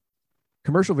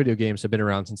Commercial video games have been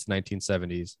around since the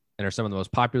 1970s and are some of the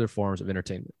most popular forms of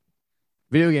entertainment.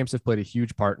 Video games have played a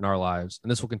huge part in our lives, and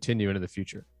this will continue into the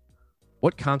future.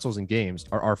 What consoles and games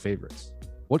are our favorites?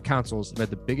 What consoles have had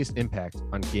the biggest impact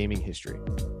on gaming history?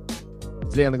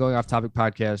 Today on the Going Off Topic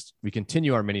podcast, we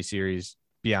continue our mini-series,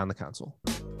 Beyond the Console.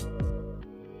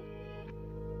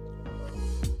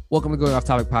 Welcome to Going Off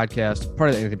Topic podcast, part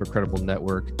of the Anything But Credible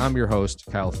network. I'm your host,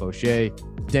 Kyle Fauché.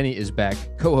 Denny is back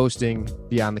co-hosting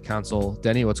Beyond the Console.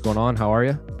 Denny, what's going on? How are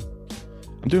you?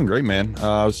 I'm doing great, man.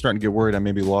 I was starting to get worried I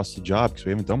maybe lost the job because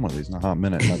we haven't done one of these in a hot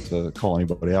minute, not to call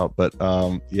anybody out. But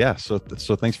yeah, so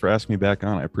thanks for asking me back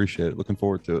on. I appreciate it. Looking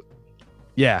forward to it.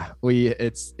 Yeah,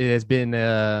 it's been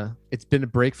a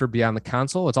break for Beyond the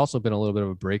Console. It's also been a little bit of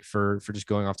a break for just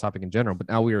going off topic in general. But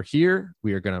now we are here.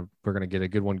 We're gonna get a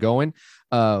good one going.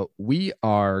 We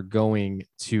are going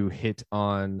to hit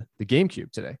on the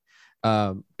GameCube today.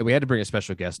 And we had to bring a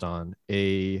special guest on,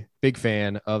 a big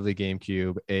fan of the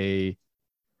GameCube, a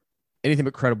Anything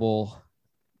But Credible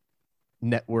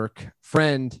network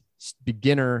friend,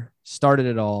 beginner, started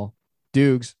it all.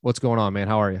 Dukes, what's going on, man?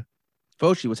 How are you?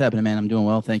 Foshi, what's happening, man? I'm doing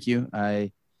well, thank you.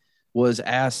 I was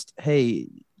asked, "Hey,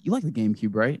 you like the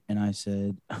GameCube, right?" And I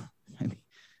said,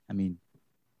 "I mean,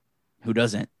 who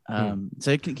doesn't?"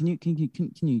 So can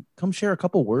you come share a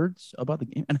couple words about the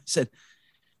game? And I said,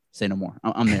 "Say no more.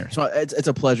 I'm there." So it's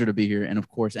a pleasure to be here, and of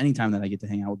course, anytime that I get to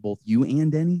hang out with both you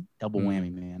and Denny, double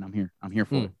whammy, man. I'm here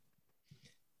for it.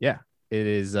 Yeah, it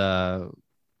is gonna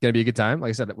be a good time. Like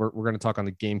I said, we're gonna talk on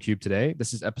the GameCube today.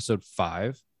 This is episode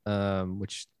 5,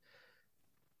 which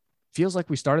feels like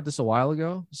we started this a while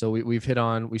ago. So we've hit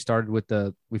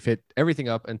everything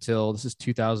up until this is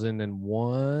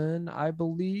 2001, I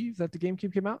believe, that the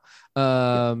GameCube came out.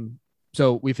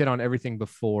 So we've hit on everything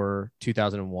before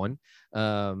 2001.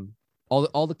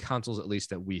 All the consoles, at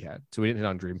least, that we had. So we didn't hit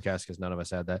on Dreamcast because none of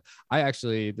us had that. I'm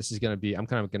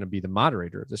kind of going to be the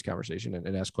moderator of this conversation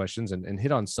and ask questions and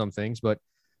hit on some things. But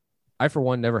I, for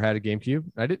one, never had a GameCube.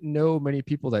 I didn't know many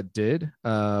people that did.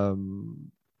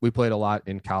 We played a lot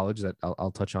in college that I'll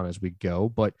touch on as we go.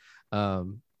 But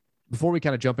before we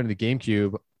kind of jump into the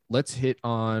GameCube, let's we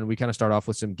kind of start off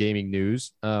with some gaming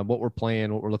news, what we're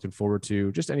playing, what we're looking forward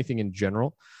to, just anything in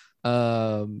general.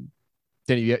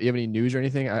 Danny, you have any news or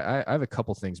anything? I have a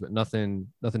couple things, but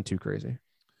nothing too crazy.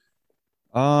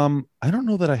 I don't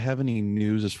know that I have any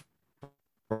news as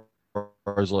far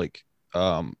as like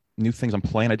new things I'm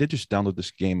playing. I did just download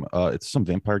this game. It's some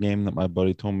vampire game that my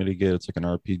buddy told me to get. It's like an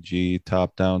RPG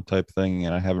top-down type thing,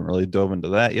 and I haven't really dove into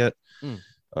that yet.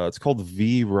 It's called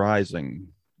V Rising.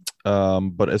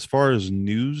 But as far as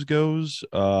news goes,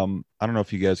 I don't know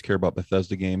if you guys care about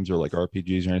Bethesda games or like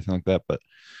RPGs or anything like that, but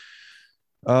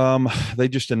they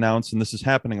just announced, and this is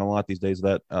happening a lot these days,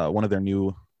 that one of their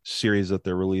new series that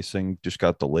they're releasing just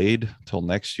got delayed till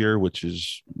next year, which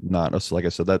is not us. Like I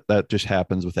said, that just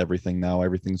happens with everything now.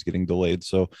 Everything's getting delayed,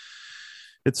 so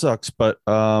it sucks. But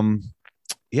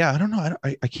yeah, I don't know.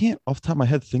 I can't off the top of my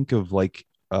head think of like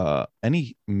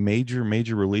any major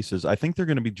releases. I think they're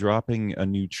going to be dropping a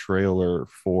new trailer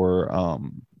for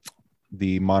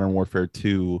the Modern Warfare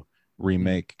 2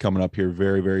 remake coming up here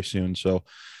very, very soon. So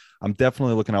I'm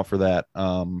definitely looking out for that.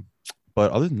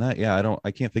 But other than that, yeah,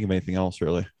 I can't think of anything else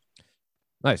really.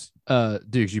 Nice.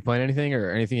 Dukes, you playing anything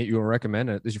or anything that you would recommend?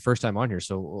 This is your first time on here,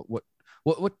 so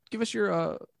what give us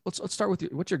your let's start with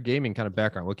what's your gaming kind of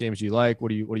background? What games do you like? What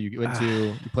are you into?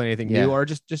 You play anything new, or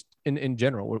just in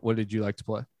general? What did you like to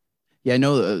play? Yeah, I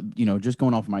know. Just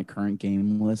going off my current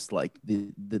game list, like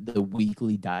the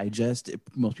weekly digest,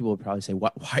 most people would probably say,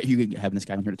 why are you having this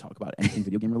guy in here to talk about anything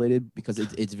video game related? Because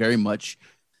it's very much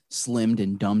slimmed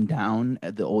and dumbed down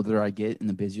the older I get and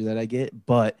the busier that I get.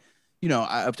 But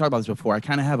I've talked about this before. I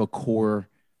kind of have a core.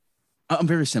 I'm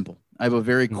very simple. I have a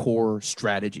very core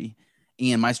strategy,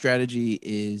 and my strategy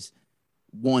is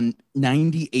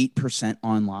 98%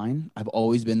 online. I've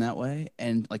always been that way,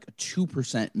 and like a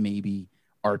 2% maybe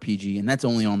RPG, and that's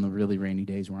only on the really rainy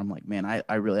days where I'm like, man,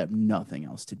 I really have nothing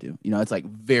else to do. It's like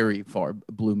very far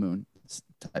blue moon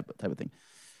type of thing.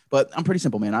 But I'm pretty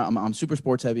simple, man. I'm super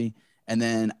sports heavy. And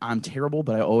then I'm terrible,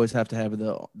 but I always have to have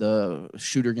the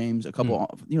shooter games, a couple,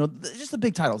 just the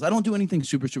big titles. I don't do anything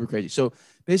super, super crazy. So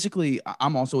basically,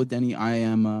 I'm also with Denny. I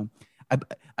am,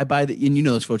 I buy and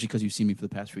this, Fochi, because you've seen me for the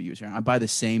past few years here. I buy the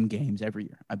same games every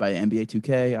year. I buy NBA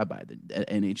 2K. I buy the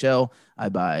NHL. I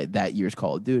buy that year's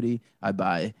Call of Duty. I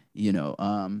buy,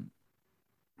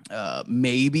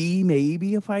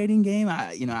 maybe a fighting game.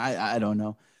 I don't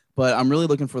know. But I'm really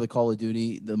looking for the Call of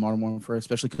Duty, the Modern Warfare,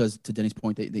 especially because, to Denny's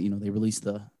point, they released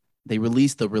the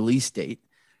release date,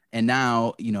 and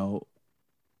now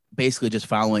basically just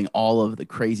following all of the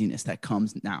craziness that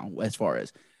comes now as far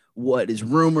as what is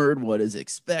rumored, what is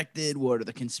expected, what are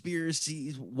the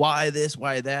conspiracies, why this,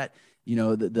 why that. You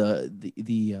know, the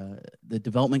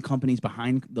development companies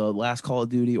behind the last Call of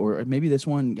Duty, or maybe this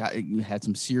one had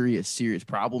some serious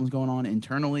problems going on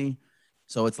internally.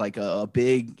 So it's like a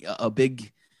big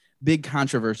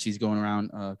controversies going around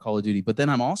Call of Duty. But then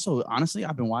I'm also, honestly,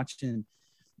 I've been watching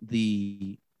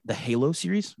the Halo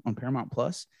series on Paramount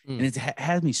Plus, and it's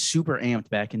had me super amped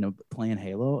back into playing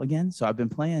Halo again. So I've been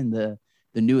playing the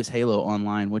newest Halo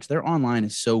online, which their online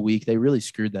is so weak. They really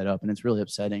screwed that up, and it's really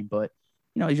upsetting. But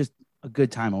you know, it's just a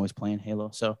good time always playing Halo.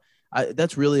 So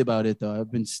that's really about it, though.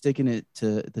 I've been sticking it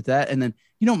to that, and then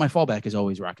you know, my fallback is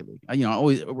always Rocket League.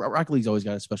 Rocket League's always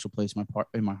got a special place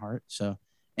in my heart. So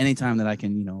anytime that I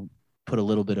can, you know, put a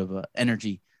little bit of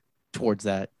energy towards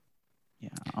that, yeah,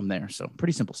 I'm there. So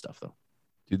pretty simple stuff, though.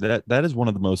 Dude, that is one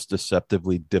of the most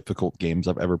deceptively difficult games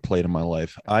I've ever played in my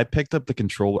life. I picked up the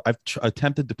controller. I've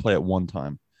attempted to play it one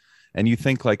time, and you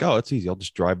think like, oh, it's easy. I'll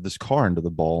just drive this car into the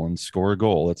ball and score a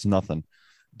goal. It's nothing.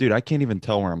 Dude, I can't even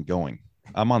tell where I'm going.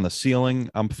 I'm on the ceiling.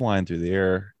 I'm flying through the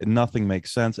air. And nothing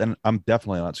makes sense. And I'm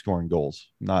definitely not scoring goals.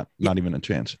 Not even a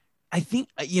chance. I think,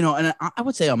 you know, and I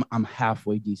would say I'm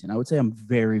halfway decent. I would say I'm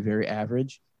very, very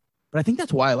average. But I think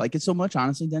that's why I like it so much,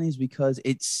 honestly, Denny, is because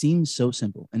it seems so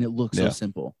simple and it looks so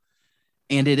simple.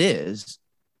 And it is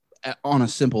on a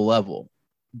simple level,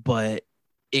 but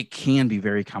it can be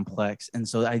very complex. And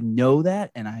so I know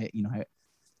that. And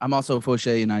I'm also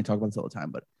Fauché, and I talk about this all the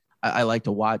time, but I like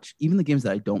to watch even the games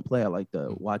that I don't play. I like to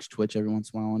watch Twitch every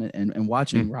once in a while on it, and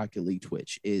watching Rocket League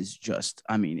Twitch is just,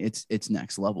 I mean, it's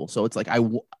next level. So it's like I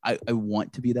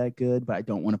want to be that good, but I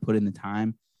don't want to put in the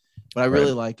time. But I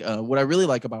really like what I really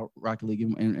like about Rocket League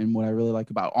and what I really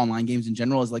like about online games in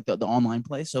general is like the online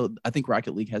play. So I think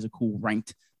Rocket League has a cool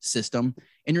ranked system,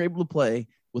 and you're able to play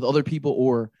with other people.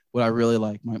 Or what I really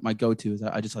like, my go-to is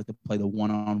I just like to play the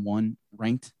one-on-one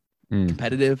ranked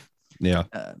competitive. Yeah.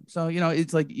 So, you know,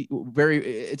 it's like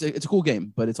it's a cool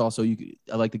game, but it's also,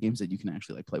 I like the games that you can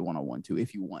actually like play one-on-one too,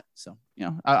 if you want. So, you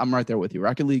know, I'm right there with you.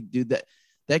 Rocket League, dude,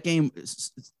 that game,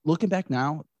 looking back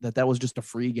now, that was just a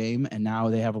free game, and now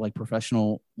they have like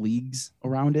professional leagues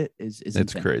around it is it's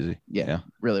insane. crazy. Yeah,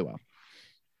 really well.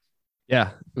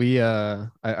 Yeah,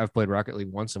 I've played Rocket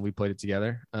League once, and we played it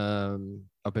together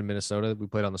up in Minnesota. We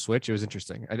played on the Switch. It was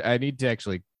interesting. I need to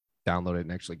actually download it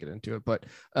and actually get into it. But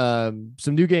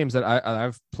some new games that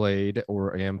I've played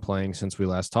or am playing since we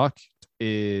last talked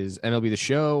is MLB The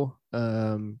Show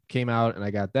came out, and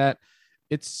I got that.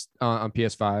 It's on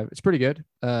PS5. It's pretty good.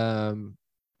 The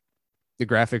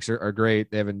graphics are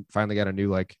great. They haven't finally got a new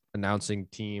like announcing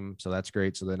team, so that's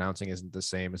great. So the announcing isn't the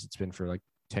same as it's been for like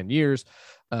 10 years.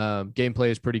 Gameplay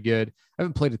is pretty good. I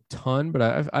haven't played a ton,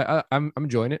 but I'm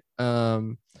enjoying it.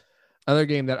 Other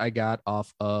game that I got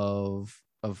off of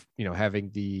you know,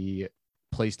 having the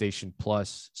PlayStation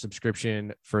Plus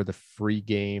subscription for the free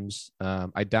games.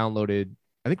 I downloaded,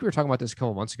 I think we were talking about this a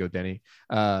couple months ago, Denny,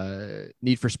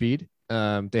 Need for Speed.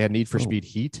 They had Need for Speed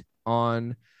Heat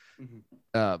on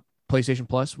PlayStation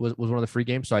Plus was one of the free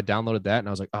games. So I downloaded that, and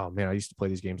I was like, oh man, I used to play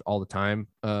these games all the time.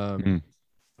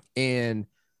 And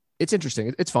it's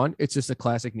interesting. It's fun. It's just a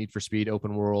classic Need for Speed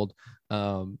open world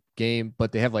game,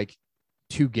 but they have like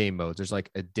two game modes. There's like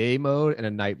a day mode and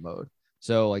a night mode.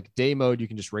 So like day mode, you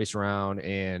can just race around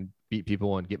and beat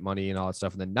people and get money and all that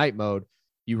stuff. And then night mode,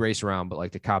 you race around, but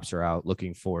like the cops are out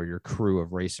looking for your crew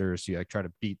of racers. So you like try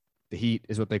to beat the heat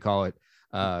is what they call it.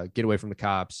 Get away from the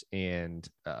cops. And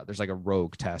there's like a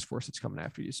rogue task force that's coming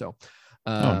after you. So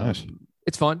nice.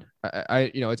 It's fun.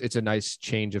 It's a nice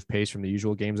change of pace from the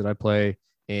usual games that I play.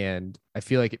 And I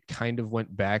feel like it kind of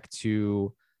went back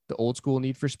to the old school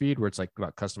Need for Speed, where it's like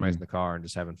about customizing the car and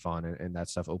just having fun and that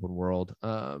stuff, open world.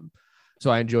 So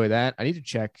I enjoy that. I need to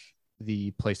check the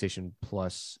PlayStation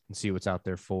Plus and see what's out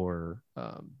there for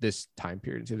this time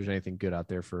period and see if there's anything good out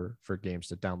there for games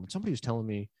to download. Somebody was telling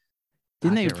me.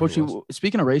 Didn't they, unfortunately,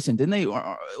 speaking of racing, didn't they,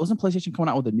 wasn't PlayStation coming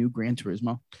out with a new Gran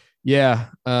Turismo? Yeah.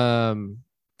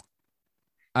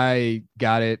 I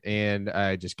got it, and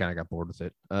I just kind of got bored with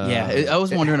it. I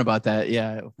was wondering about that.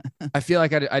 Yeah. I feel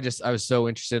like I was so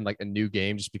interested in like a new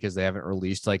game just because they haven't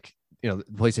released like, you know, the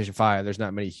PlayStation 5, there's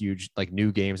not many huge like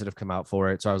new games that have come out for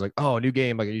it. So I was like, oh, a new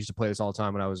game. Like I used to play this all the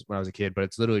time when I was a kid, but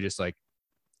it's literally just like,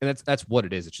 and that's what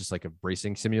it is. It's just like a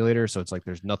racing simulator. So it's like,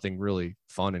 there's nothing really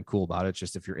fun and cool about it. It's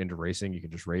just, if you're into racing, you can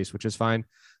just race, which is fine.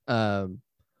 But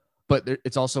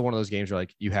it's also one of those games where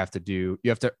like you have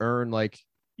to earn like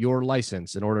your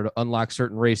license in order to unlock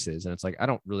certain races. And it's like, I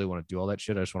don't really want to do all that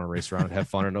shit. I just want to race around and have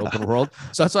fun in an open world.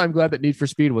 So that's why I'm glad that Need for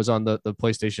Speed was on the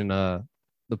PlayStation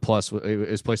the Plus, it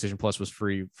was PlayStation Plus was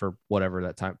free for whatever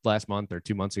that time last month or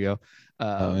 2 months ago.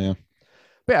 Yeah.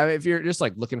 But yeah, if you're just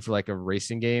like looking for like a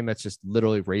racing game that's just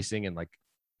literally racing and like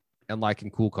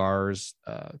unlocking cool cars,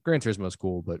 Gran Turismo is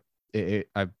cool, but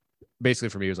I basically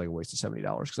for me it was like a waste of $70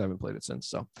 because I haven't played it since.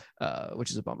 So, which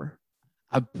is a bummer.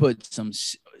 I've put some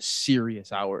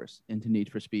serious hours into Need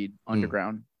for Speed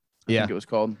Underground. I think it was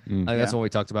called. I think that's what we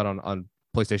talked about on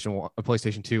PlayStation 1.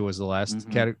 PlayStation 2 was the last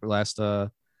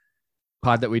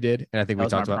pod that we did, and I think we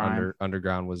talked about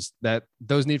Underground was that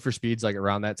those Need for Speeds like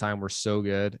around that time were so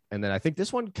good, and then I think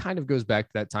this one kind of goes back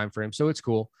to that time frame, so it's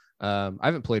cool. I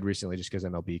haven't played recently just because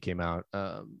MLB came out.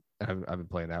 I've been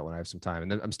playing that when I have some time,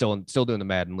 and then I'm still doing the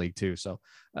Madden League too, so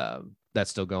that's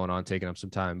still going on, taking up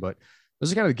some time. But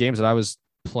those are kind of the games that I was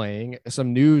playing.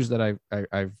 Some news that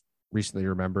I've recently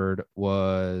remembered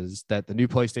was that the new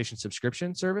PlayStation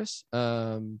subscription service,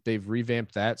 they've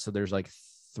revamped that, so there's like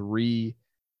 3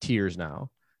 tiers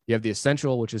now. You have the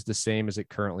essential, which is the same as it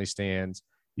currently stands.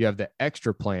 You have the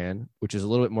extra plan, which is a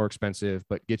little bit more expensive,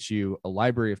 but gets you a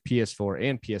library of PS4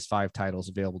 and PS5 titles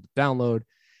available to download.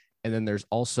 And then there's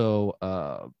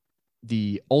also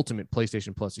the ultimate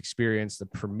PlayStation Plus experience, the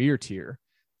premier tier.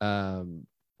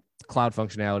 Cloud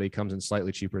functionality comes in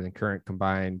slightly cheaper than current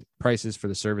combined prices for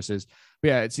the services. But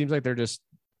yeah, it seems like they're just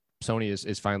Sony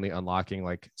is finally unlocking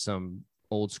like some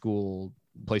old school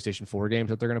PlayStation 4 games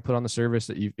that they're going to put on the service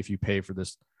that if you pay for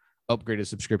this upgraded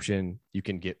subscription, you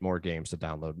can get more games to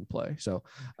download and play. So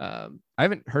I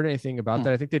haven't heard anything about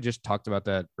that. I think they just talked about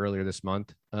that earlier this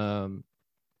month.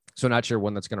 So not sure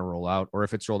when that's going to roll out, or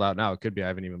if it's rolled out now. It could be. I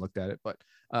haven't even looked at it, but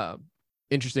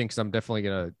interesting because I'm definitely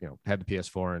going to have the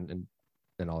PS4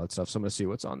 and all that stuff. So I'm going to see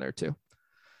what's on there too.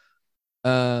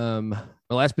 The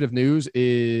last bit of news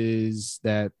is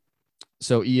that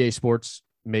EA Sports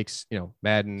makes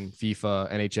Madden,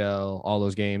 FIFA, NHL, all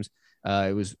those games.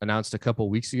 It was announced a couple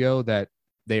weeks ago that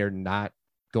they are not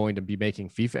going to be making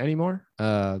FIFA anymore.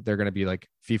 They're going to be like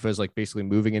FIFA is like basically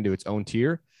moving into its own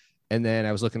tier. And then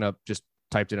I was looking up, just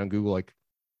typed it on Google, like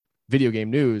video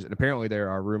game news, and apparently there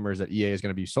are rumors that EA is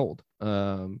going to be sold.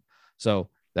 So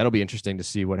that'll be interesting to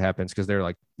see what happens, because they're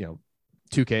like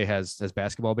 2K has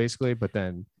basketball basically, but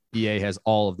then EA has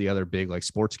all of the other big like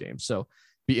sports games. So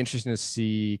be interesting to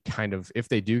see kind of if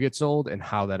they do get sold and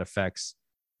how that affects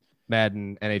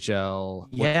Madden, NHL,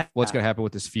 what's going to happen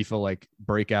with this FIFA like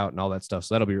breakout and all that stuff.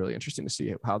 So that'll be really interesting to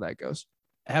see how that goes.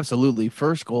 Absolutely.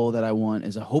 First goal that I want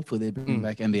is hopefully they bring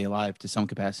back NBA Live to some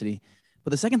capacity.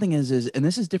 But the second thing is, and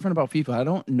this is different about FIFA. I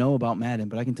don't know about Madden,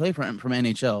 but I can tell you from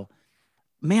NHL,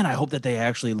 man, I hope that they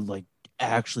actually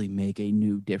make a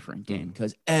new different game,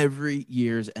 because every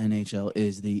year's NHL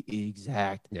is the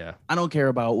exact. Yeah. I don't care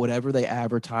about whatever they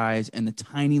advertise and the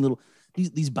tiny little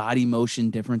these body motion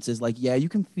differences. Like, yeah, you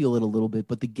can feel it a little bit,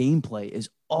 but the gameplay is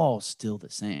all still the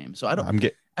same. So I'm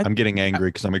getting angry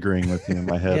because I'm agreeing with you in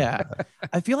my head. Yeah.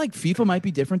 I feel like FIFA might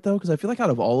be different though, because I feel like out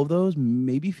of all of those,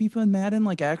 maybe FIFA and Madden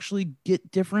like actually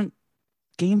get different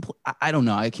gameplay. I don't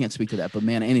know. I can't speak to that, but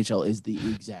man, NHL is the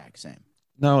exact same.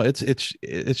 No, it's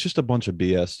just a bunch of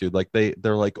BS, dude. Like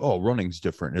they're like, oh, running's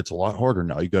different. It's a lot harder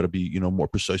now. You got to be, more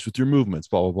precise with your movements,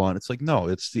 blah, blah, blah. And it's like, no,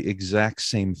 it's the exact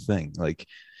same thing. Like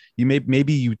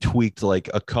maybe you tweaked like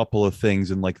a couple of things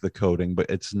in like the coding, but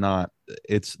it's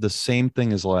the same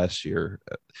thing as last year.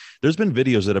 There's been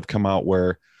videos that have come out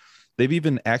where they've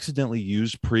even accidentally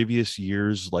used previous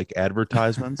years like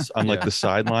advertisements on like the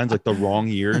sidelines, like the wrong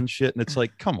year and shit. And it's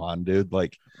like, come on, dude.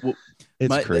 Like,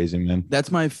 it's crazy, man. That's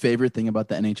my favorite thing about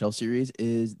the NHL series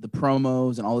is the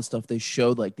promos and all the stuff they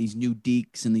showed, like these new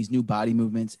deeks and these new body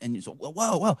movements. And you're so,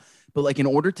 whoa. But like in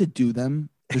order to do them,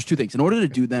 there's two things. In order to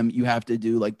do them, you have to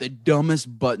do like the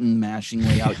dumbest button mashing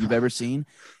layout you've ever seen.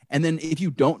 And then if you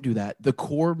don't do that, the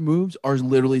core moves are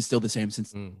literally still the same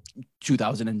since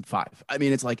 2005. I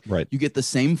mean, it's like you get the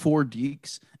same 4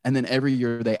 deeks, and then every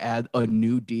year they add a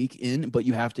new deek in, but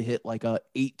you have to hit like a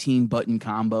 18 button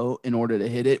combo in order to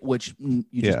hit it, which you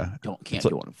just can't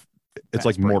do on. It's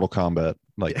like Mortal Kombat.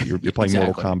 Like you're playing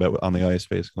Mortal Kombat on the ice,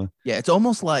 basically. Yeah, it's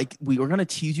almost like we were going to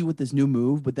tease you with this new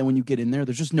move, but then when you get in there,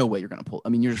 there's just no way you're going to pull. I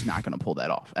mean, you're just not going to pull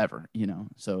that off ever,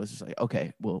 So it's just like,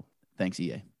 okay, well, thanks,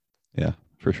 EA. Yeah,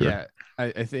 for sure. Yeah,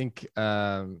 I think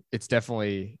it's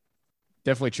definitely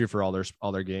true for all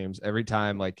their games. Every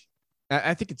time, like,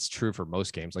 I think it's true for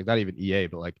most games. Like, not even EA,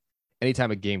 but like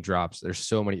anytime a game drops, there's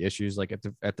so many issues. Like at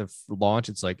the launch,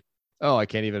 it's like, oh, I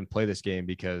can't even play this game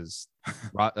because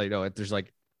there's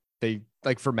like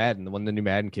for Madden, when the new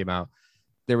Madden came out,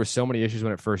 there were so many issues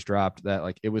when it first dropped that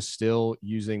like it was still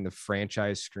using the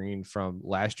franchise screen from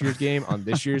last year's game on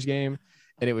this year's game,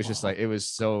 and it was just like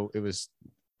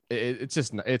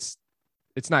it's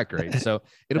it's not great. So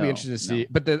it'll be No, interesting to see. no.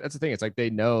 But that's the thing. It's like they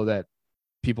know that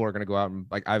people are going to go out and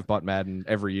like I've bought Madden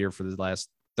every year for the last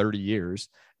 30 years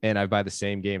and I buy the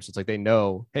same game. So it's like they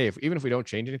know, hey, even if we don't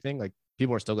change anything, like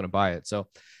people are still going to buy it. So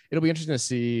it'll be interesting to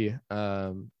see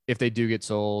if they do get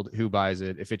sold, who buys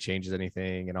it, if it changes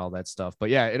anything and all that stuff. But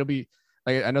yeah, it'll be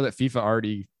like I know that FIFA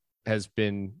already has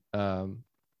been I don't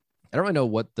really know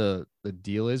what the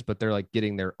deal is, but they're like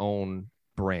getting their own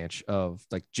branch of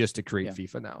like just to create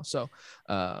FIFA now. So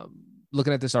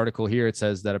looking at this article here, it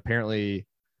says that apparently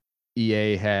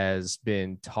EA has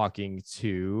been talking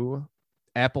to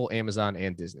Apple, Amazon,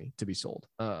 and Disney to be sold.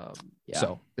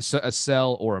 So a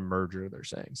sell or a merger, they're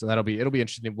saying. So it'll be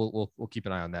interesting. We'll keep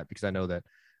an eye on that because I know that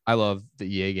I love the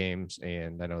EA games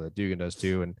and I know that Dugan does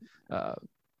too. And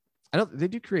I know they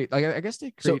do create, like, I guess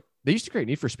they used to create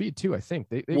Need for Speed too. I think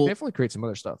they definitely create some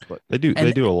other stuff, but they do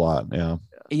a lot. Yeah.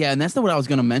 Yeah. And that's not what I was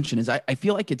going to mention is I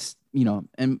feel like it's,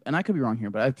 and I could be wrong here,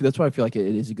 but that's why I feel like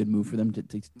it is a good move for them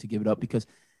to give it up because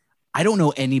I don't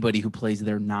know anybody who plays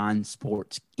their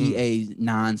non-sports EA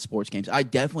non-sports games. I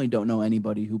definitely don't know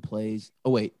anybody who plays.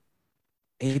 Oh wait,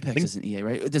 Apex isn't EA,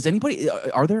 right? Does anybody?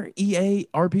 Are there EA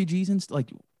RPGs and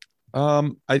like?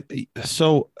 I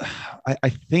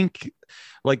think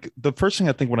like the first thing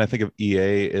I think when I think of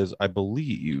EA is I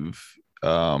believe,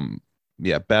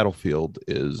 Battlefield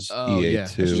is EA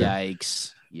too.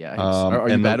 Yikes. Yeah. Are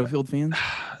you Battlefield fans?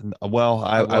 Well,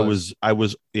 I was,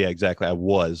 yeah, exactly. I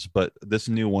was, but this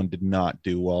new one did not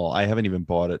do well. I haven't even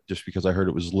bought it just because I heard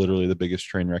it was literally the biggest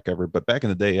train wreck ever. But back in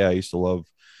the day, I used to love.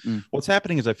 What's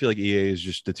happening is I feel like EA is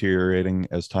just deteriorating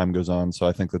as time goes on. So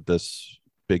I think that this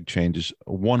big change is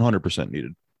 100%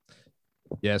 needed.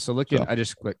 Yeah. So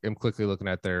I'm quickly looking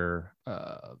at their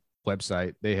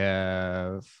website. They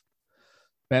have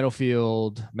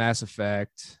Battlefield, Mass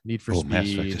Effect, Need for Speed. Mass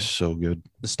Effect is so good.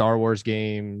 The Star Wars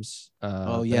games.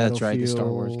 That's right. The Star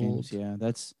Wars games. Yeah,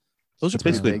 those are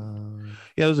basically big.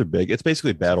 Yeah, those are big. It's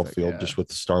basically Battlefield just with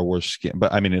the Star Wars skin.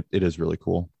 But I mean, it is really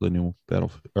cool. The new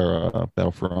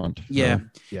Battlefront. Yeah.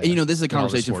 And this is a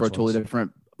conversation for a totally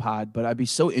different pod. But I'd be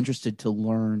so interested to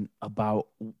learn about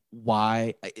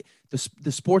why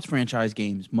the sports franchise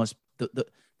games must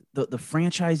the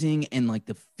franchising and like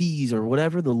the fees or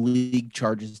whatever the league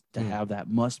charges to have that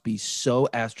must be so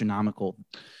astronomical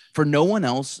for no one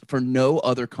else, for no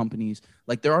other companies.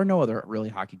 Like there are no other really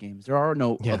hockey games. There are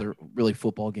no other really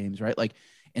football games, right? Like,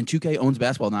 and 2K owns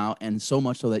basketball now. And so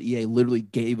much so that EA literally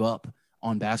gave up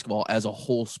on basketball as a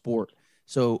whole sport.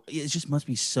 So it just must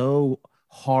be so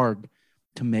hard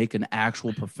to make an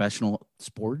actual professional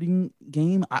sporting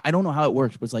game. I don't know how it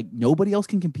works, but it's like nobody else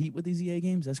can compete with these EA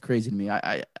games. That's crazy to me.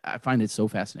 I find it so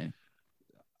fascinating.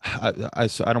 I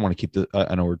don't want to keep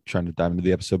I know we're trying to dive into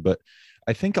the episode, but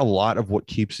I think a lot of what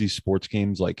keeps these sports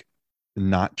games like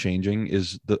not changing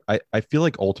is I feel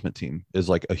like Ultimate Team is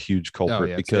like a huge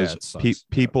culprit because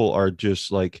people are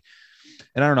just like,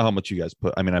 and I don't know how much you guys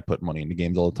put. I mean, I put money into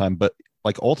games all the time, but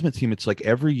like Ultimate Team, it's like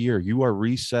every year you are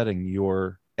resetting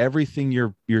everything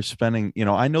you're spending.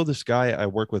 I know this guy I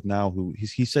work with now who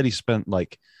he said he spent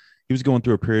like, he was going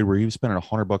through a period where he was spending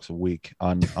 $100 a week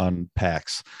on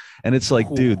packs. And it's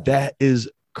like, dude, that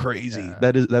is crazy. Yeah.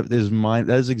 That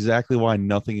is exactly why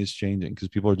nothing is changing, because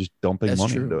people are just dumping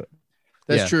money into it.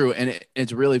 That's true. And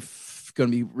it's really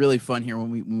going to be really fun here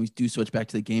when we do switch back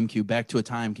to the GameCube, back to a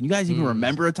time. Can you guys even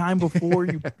remember a time before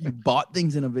you bought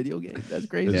things in a video game? That's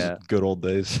crazy. Yeah. Good old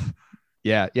days.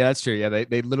 Yeah, that's true. Yeah,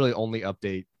 they literally only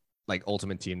update like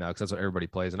Ultimate Team now because that's what everybody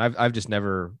plays, and I've just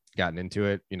never gotten into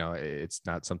it. It's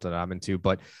not something that I'm into.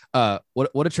 But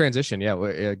what a transition!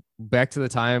 Yeah, back to the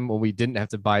time when we didn't have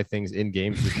to buy things in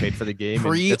games, we just paid for the game.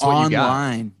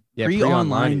 Pre-online,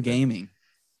 pre-online gaming.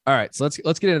 All right, so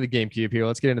let's get into the GameCube here.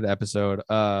 Let's get into the episode.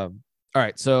 All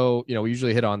right, so we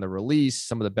usually hit on the release,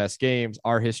 some of the best games,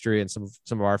 our history, and some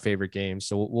of our favorite games.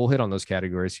 So we'll hit on those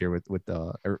categories here with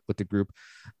the group.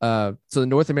 So the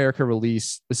North America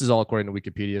release, this is all according to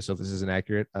Wikipedia, so if this isn't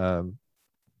accurate,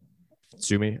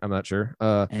 sue me. I'm not sure.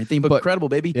 Anything but credible,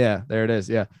 baby. Yeah, there it is.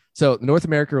 Yeah. So the North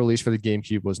America release for the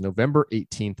GameCube was November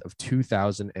 18th of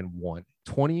 2001,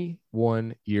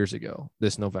 21 years ago.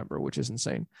 This November, which is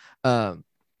insane.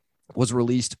 Was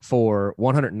released for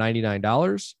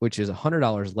 $199, which is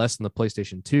 $100 less than the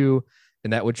PlayStation 2.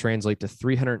 And that would translate to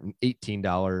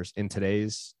 $318 in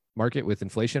today's market with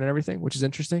inflation and everything, which is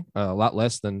interesting. A lot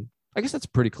less than, I guess that's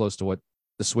pretty close to what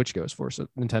the Switch goes for. So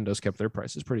Nintendo's kept their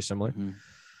prices pretty similar.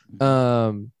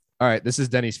 Mm-hmm. All right. This is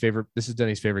Denny's favorite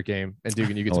game. And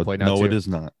Dugan, you get to play now. No, too. It is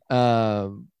not.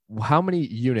 How many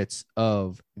units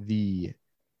of the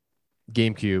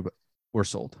GameCube were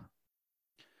sold?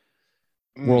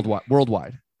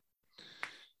 Worldwide.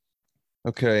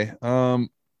 Okay.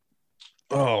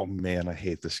 Oh man, I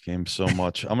hate this game so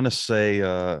much. I'm gonna say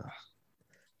I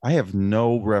have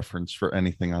no reference for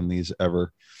anything on these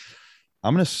ever.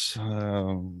 I'm gonna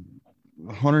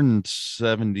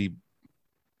 170.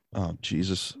 Oh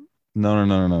Jesus.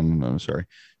 No. Sorry. I mean,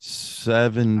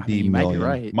 70 you might be million.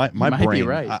 right. My You might be brain.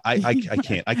 right.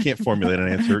 I can't formulate an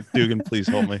answer. Dugan, please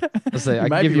help me. Let's say You I can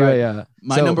might give be you right. a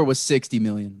My number was 60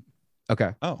 million.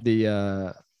 okay. Oh.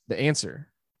 The answer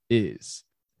is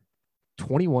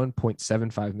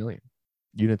 21.75 million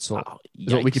units sold. Wow,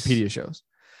 Is what Wikipedia shows.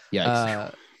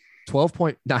 Yikes.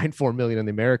 12.94 million in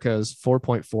the Americas,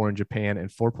 4.4 in Japan,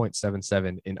 and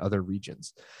 4.77 in other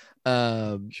regions.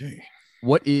 Okay.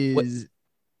 What is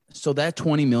So that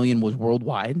 20 million was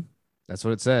worldwide? That's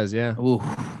what it says. Yeah. Oh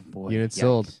boy. Units Yikes.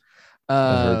 sold.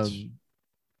 That hurts.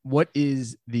 What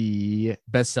is the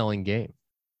best-selling game?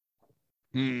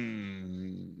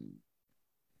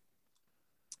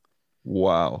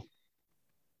 Wow.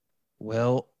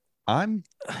 Well, go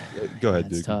ahead, that's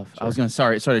dude. tough. Sorry. I was gonna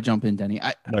sorry to jump in, Denny.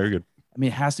 No, you're good. I mean,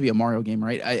 it has to be a Mario game,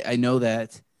 right? I know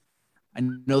that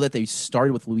they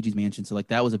started with Luigi's Mansion, so like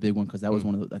that was a big one because that was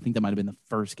one of the, I think that might have been the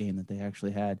first game that they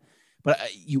actually had. But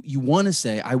I want to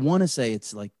say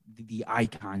it's like the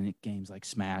iconic games like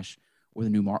Smash or the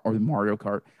new or the Mario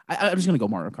Kart. I'm just gonna go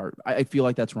Mario Kart. I feel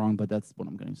like that's wrong, but that's what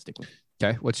I'm gonna stick with.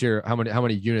 Okay. What's your how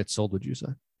many units sold would you say?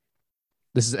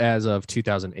 This is as of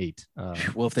 2008.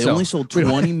 Well, if they only sold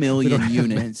 20 million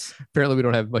units, apparently we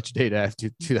don't have much data after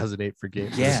 2008 for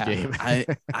games. Yeah, for this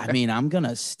game. I mean, I'm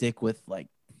gonna stick with like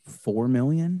 4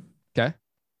 million. Okay,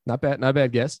 not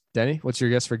bad guess. Denny, what's your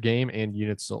guess for game and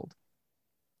units sold?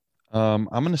 I'm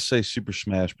gonna say Super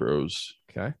Smash Bros.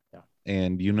 Okay,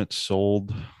 and units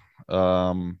sold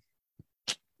 10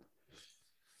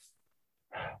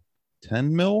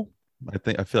 mil. I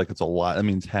feel like it's a lot. That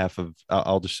means half of.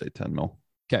 I'll just say 10 mil.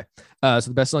 Okay. So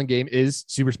the best selling game is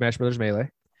Super Smash Bros. Melee,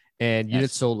 and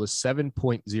units sold was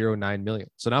 7.09 million.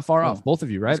 So not far off. Both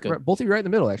of you, right? Both of you right in the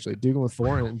middle, actually. Dugan with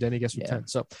 4 and Denny guessed with 10.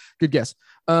 So good guess.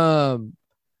 The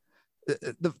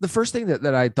first thing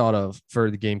that I thought of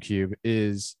for the GameCube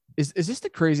is this the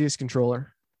craziest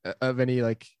controller of any,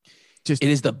 like, just it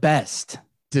is the best.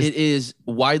 It is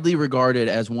widely regarded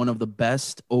as one of the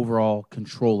best overall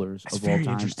controllers of all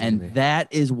time. And that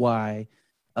is why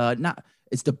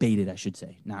it's debated, I should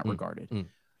say, not regarded.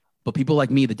 But people like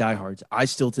me, the diehards, I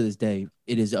still to this day,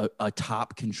 it is a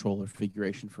top controller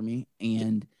configuration for me.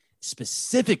 And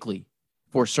specifically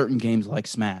for certain games like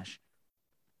Smash,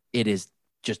 it is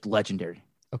just legendary.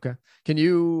 Okay. Can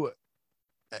you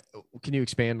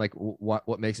expand like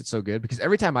what makes it so good? Because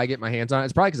every time I get my hands on it,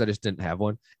 it's probably because I just didn't have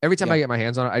one. Every time I get my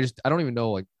hands on it, I don't even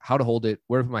know like how to hold it,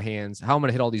 where to put my hands, how I'm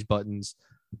gonna hit all these buttons.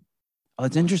 Oh,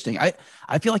 it's interesting. I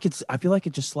feel like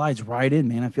it just slides right in,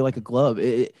 man. I feel like a glove.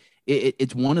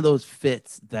 It's one of those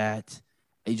fits that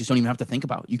you just don't even have to think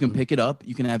about. You can pick it up.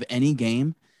 You can have any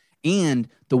game, and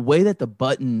the way that the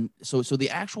button, so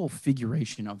the actual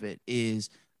figuration of it is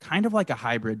kind of like a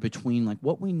hybrid between like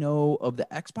what we know of the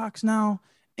Xbox now,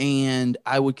 and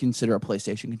I would consider a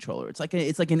PlayStation controller. It's like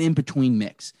an in between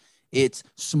mix. It's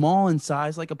small in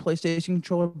size like a PlayStation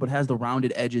controller, but has the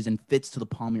rounded edges and fits to the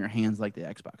palm of your hands like the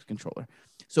Xbox controller.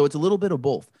 So it's a little bit of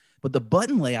both. But the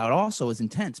button layout also is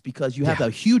intense because you have a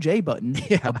huge A button,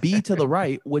 a B to the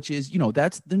right, which is,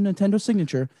 that's the Nintendo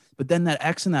signature. But then that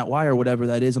X and that Y or whatever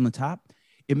that is on the top,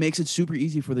 it makes it super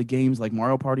easy for the games like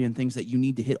Mario Party and things that you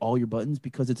need to hit all your buttons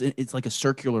because it's like a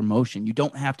circular motion. You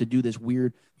don't have to do this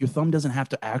weird, your thumb doesn't have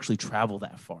to actually travel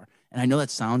that far. And I know that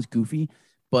sounds goofy,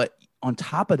 but on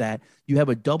top of that, you have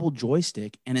a double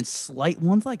joystick and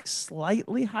one's like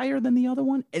slightly higher than the other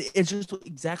one. It's just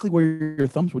exactly where your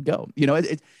thumbs would go.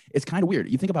 It's kind of weird.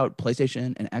 You think about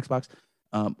PlayStation and Xbox.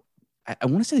 I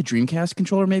want to say the Dreamcast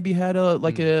controller maybe had a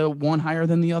one higher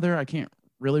than the other. I can't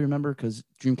really remember because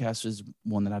Dreamcast is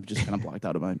one that I've just kind of blocked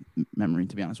out of my memory,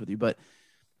 to be honest with you. But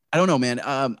I don't know, man.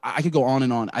 I could go on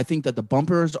and on. I think that the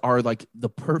bumpers are like the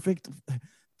perfect,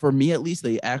 for me at least,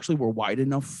 they actually were wide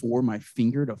enough for my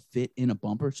finger to fit in a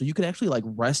bumper. So you could actually like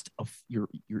rest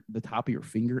the top of your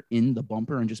finger in the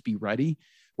bumper and just be ready.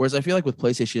 Whereas I feel like with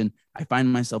PlayStation, I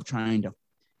find myself trying to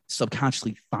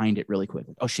subconsciously find it really quick.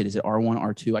 Like, oh shit, is it R1,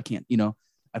 R2? I can't,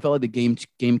 I felt like the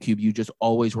GameCube, you just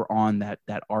always were on that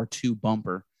R2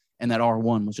 bumper, and that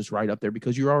R1 was just right up there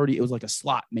because it was like a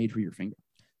slot made for your finger.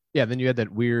 Yeah, then you had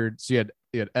that weird, so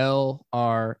you had L,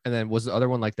 R, and then was the other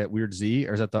one like that weird Z,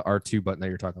 or is that the R2 button that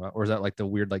you're talking about? Or is that like the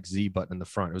weird like Z button in the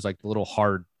front? It was like the little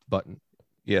hard button.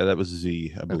 Yeah, that was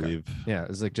Z, I believe. Yeah,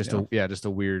 it's like just a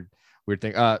weird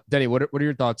thing. Denny, what are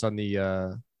your thoughts on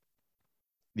the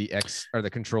X or the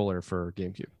controller for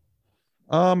GameCube?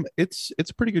 It's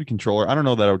a pretty good controller. I don't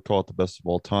know that I would call it the best of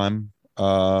all time.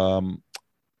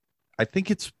 I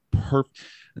think it's perfect.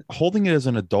 Holding it as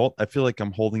an adult, I feel like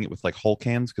I'm holding it with like Hulk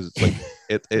hands because it's like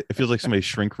it feels like somebody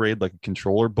shrink rayed like a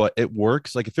controller, but it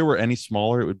works. Like if it were any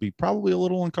smaller, it would be probably a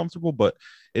little uncomfortable, but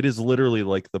it is literally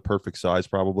like the perfect size,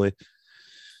 probably.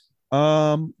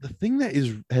 The thing that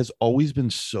has always been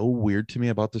so weird to me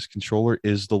about this controller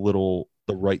is the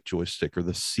right joystick or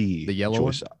the C, The yellow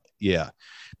one? joystick. Yeah,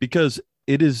 because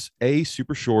it is A,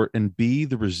 super short, and B,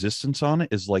 the resistance on it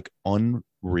is like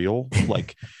unreal.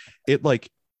 Like it like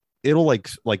it'll like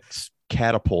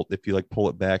catapult if you like pull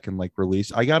it back and like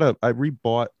release. I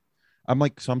rebought. I'm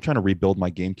trying to rebuild my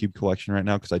GameCube collection right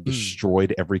now because I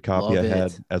destroyed every copy Love I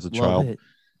had it. as a Love child it.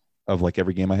 of like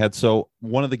every game I had. So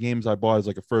one of the games I bought is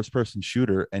like a first person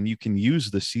shooter, and you can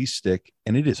use the C stick,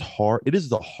 and it is hard. It is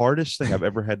the hardest thing I've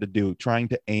ever had to do. Trying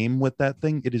to aim with that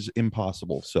thing, it is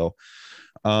impossible. So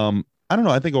I don't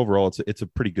know. I think overall it's a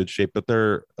pretty good shape, but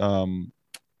it'd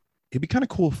be kind of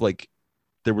cool if like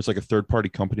there was like a third party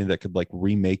company that could like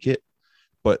remake it,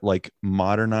 but like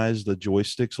modernize the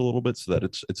joysticks a little bit so that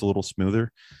it's a little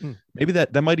smoother. Maybe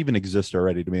that might even exist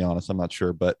already, to be honest. I'm not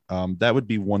sure, but that would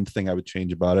be one thing I would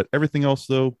change about it. Everything else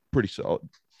though, pretty solid.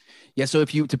 Yeah. So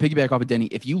if you to piggyback off of Denny,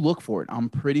 if you look for it, I'm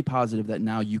pretty positive that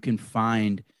now you can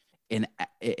find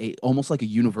almost like a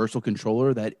universal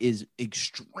controller that is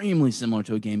extremely similar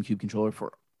to a GameCube controller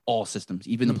for all systems,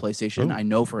 even the PlayStation. Oh. I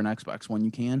know for an Xbox One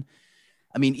you can.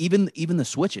 I mean, even the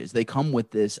Switches, they come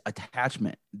with this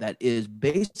attachment that is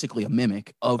basically a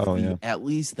mimic of at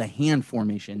least the hand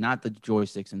formation, not the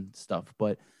joysticks and stuff,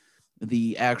 but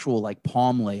the actual like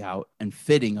palm layout and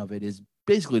fitting of it is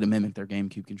basically to mimic their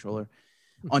GameCube controller.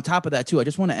 On top of that, too, I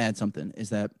just want to add something is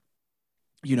that,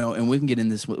 and we can get in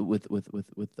this with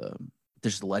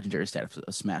there's the legendary status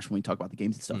of Smash when we talk about the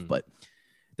games and stuff, but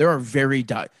there are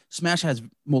Smash has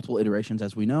multiple iterations,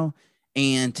 as we know.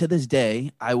 And to this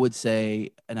day, I would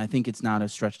say, and I think it's not a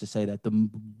stretch to say that the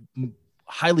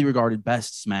highly regarded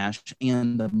best Smash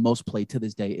and the most played to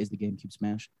this day is the GameCube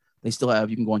Smash. They still have,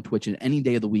 you can go on Twitch and any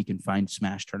day of the week and find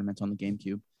Smash tournaments on the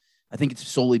GameCube. I think it's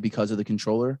solely because of the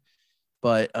controller,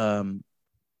 but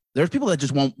there's people that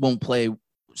just won't play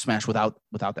Smash without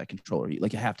that controller.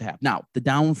 Like you have to have. Now, the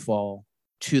downfall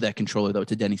to that controller, though,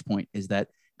 to Denny's point, is that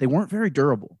they weren't very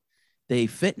durable. They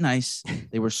fit nice.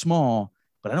 They were small.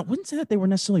 But I wouldn't say that they were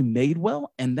necessarily made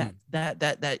well. And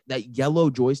that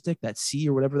yellow joystick, that C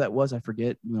or whatever that was, I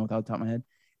forget, without the top of my head,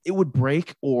 it would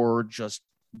break or just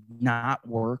not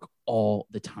work all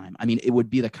the time. I mean, it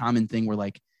would be the common thing where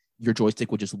like your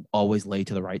joystick would just always lay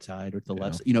to the right side or to the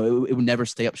left. It would never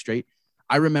stay up straight.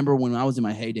 I remember when I was in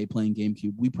my heyday playing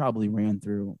GameCube, we probably ran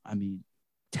through,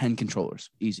 10 controllers,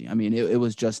 easy. I mean, it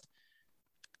was just,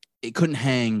 it couldn't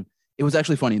hang. It was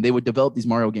actually funny. They would develop these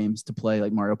Mario games to play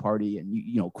like Mario Party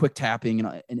and quick tapping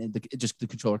and the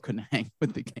controller couldn't hang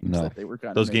with the games that they were kind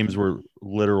of those games were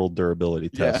literal durability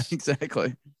tests. Yeah,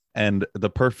 exactly. And the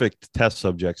perfect test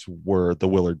subjects were the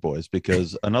Willard boys,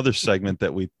 because another segment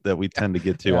that we tend to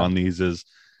get to on these is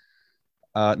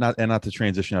not to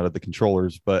transition out of the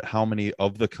controllers, but how many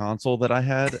of the console that I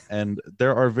had. And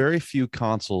there are very few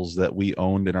consoles that we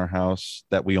owned in our house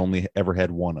that we only ever had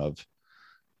one of.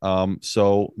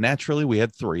 So naturally we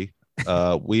had three.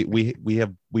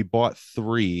 We bought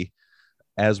three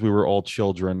as we were all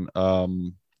children.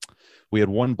 We had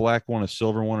one black one, a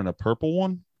silver one, and a purple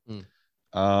one.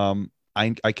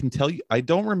 I can tell you, I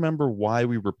don't remember why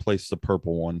we replaced the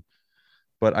purple one,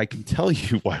 but I can tell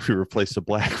you why we replaced the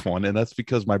black one, and that's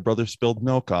because my brother spilled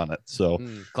milk on it. So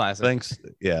classic. Thanks.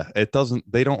 Yeah,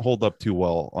 they don't hold up too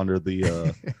well under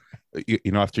the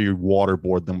after you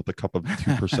waterboard them with a cup of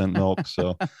 2% milk.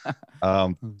 So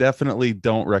definitely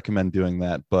don't recommend doing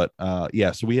that. But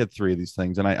so we had three of these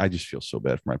things, and I just feel so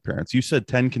bad for my parents. You said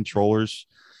 10 controllers.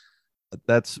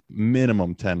 That's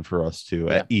minimum 10 for us too.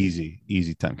 Yeah. Easy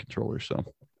 10 controllers. So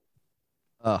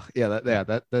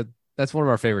that's one of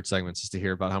our favorite segments, is to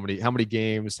hear about how many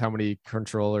games, how many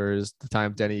controllers, the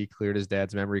time Denny cleared his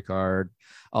dad's memory card,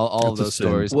 all of those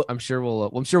stories. Well, I'm sure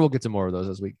we'll get to more of those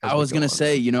as we. I was gonna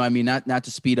say, not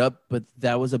to speed up, but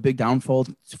that was a big downfall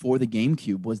for the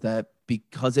GameCube, was that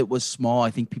because it was small,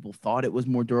 I think people thought it was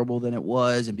more durable than it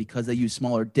was, and because they used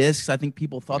smaller discs, I think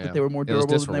people thought that they were more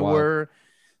durable than they were.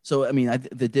 So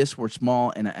the discs were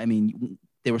small, and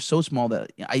they were so small that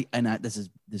this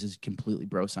is completely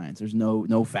bro science. There's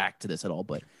no fact to this at all,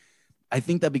 but I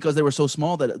think that because they were so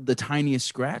small that the tiniest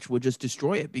scratch would just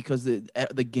destroy it, because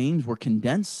the games were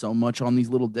condensed so much on these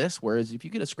little discs. Whereas if you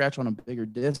get a scratch on a bigger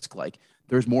disc, like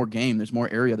there's more game, there's more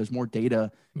area, there's more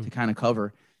data to kind of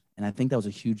cover. And I think that was a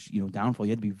huge, downfall.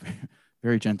 You had to be very,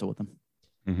 very gentle with them.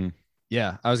 Mm-hmm.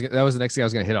 Yeah, that was the next thing I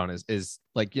was gonna hit on is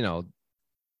like, you know,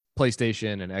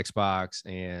 PlayStation and Xbox,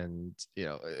 and you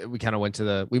know, we kind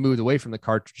of we moved away from the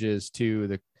cartridges to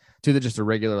the just a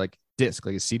regular like disc,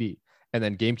 like a CD, and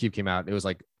then GameCube came out. It was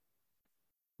like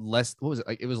what was it,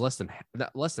 like it was less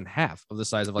than half of the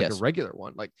size of like a Yes. regular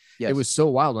one. Like Yes. it was so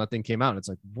wild when that thing came out. It's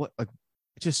like, what, like,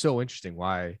 it's just so interesting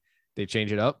why they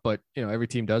change it up, but you know, every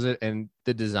team does it, and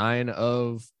the design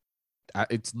of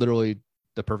it's literally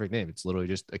the perfect name. It's literally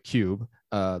just a cube.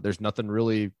 There's nothing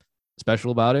really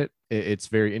special about it. It's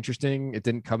very interesting. It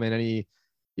didn't come in any,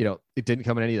 you know, it didn't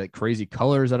come in any like crazy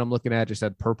colors that I'm looking at. It just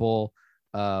had purple,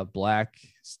 black,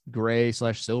 gray /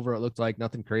 silver. It looked like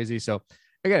nothing crazy. So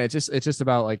again, it's just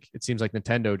about like, it seems like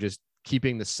Nintendo just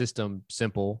keeping the system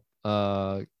simple.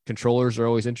 Controllers are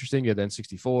always interesting. You have the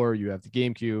N64, you have the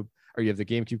GameCube, or you have the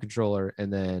GameCube controller,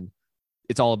 and then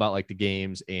it's all about like the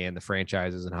games and the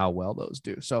franchises and how well those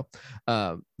do. So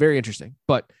very interesting.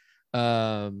 But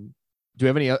do you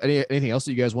have anything else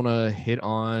that you guys want to hit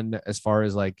on as far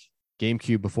as like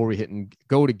GameCube before we hit and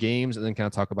go to games, and then kind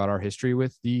of talk about our history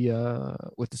with the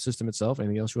system itself?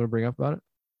 Anything else you want to bring up about it?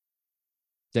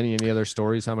 Denny, any other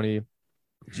stories? How many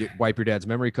did you wipe your dad's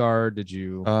memory card? Did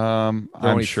you I'm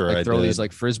sure I throw did. these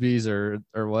like frisbees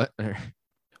or what?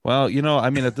 Well, you know,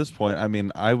 I mean, at this point, I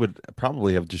mean, I would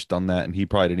probably have just done that, and he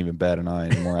probably didn't even bat an eye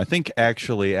anymore. I think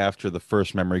actually after the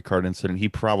first memory card incident, he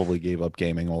probably gave up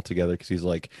gaming altogether because he's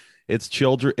like, it's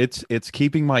children, it's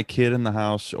keeping my kid in the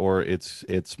house, or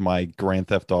it's my Grand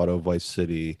Theft Auto Vice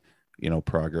City, you know,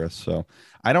 progress. So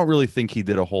I don't really think he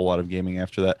did a whole lot of gaming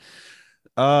after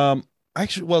that.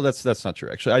 Actually, well, that's not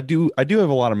true. Actually, I do have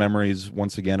a lot of memories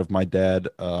once again of my dad.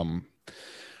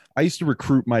 I used to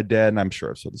recruit my dad, and I'm sure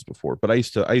I've said this before, but I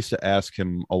used to ask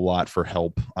him a lot for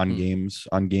help on games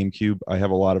on GameCube. I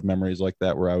have a lot of memories like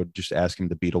that where I would just ask him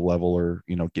to beat a level, or,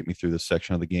 you know, get me through this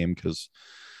section of the game, because,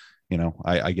 you know,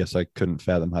 I guess I couldn't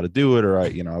fathom how to do it, or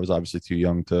I was obviously too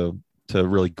young to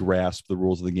really grasp the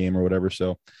rules of the game or whatever.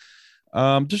 So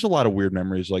just a lot of weird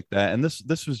memories like that. And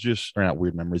this was just, or not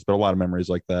weird memories, but a lot of memories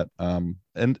like that.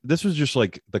 And this was just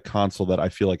like the console that I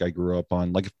feel like I grew up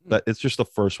on. Like that, it's just the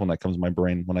first one that comes to my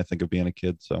brain when I think of being a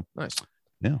kid. So nice.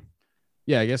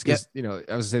 Yeah, I guess because you know,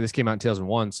 I was gonna say this came out in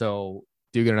 2001, so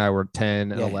Dugan and I were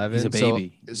 10 and 11. He's a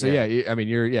baby. So I mean,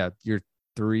 you're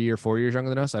 3 or 4 years younger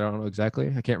than us. I don't know exactly.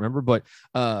 I can't remember, but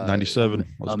 97.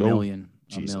 A million.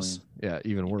 Jesus. Yeah,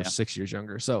 even worse, Yeah. 6 years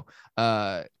younger. So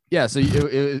yeah, so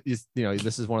you know,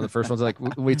 this is one of the first ones like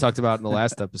we talked about in the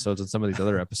last episodes and some of these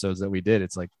other episodes that we did.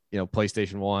 It's like, you know,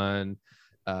 PlayStation 1,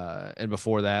 and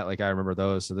before that, like I remember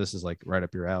those. So this is like right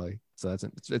up your alley. So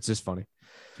it's just funny.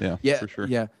 Yeah, for sure.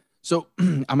 Yeah. So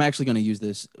I'm actually going to use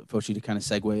this, Foshi, to kind of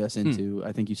segue us into,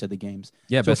 I think you said the games.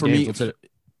 Yeah, so best for games. me,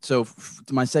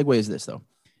 my segue is this though,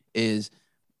 and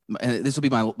this will be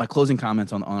my closing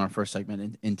comments on our first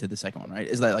segment into the second one, right?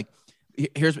 Is that like,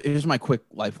 here's my quick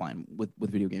lifeline with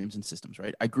video games and systems,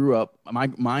 right? I grew up,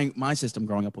 my system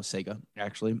growing up was Sega,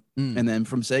 actually. And then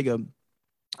from Sega,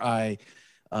 I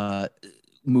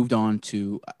moved on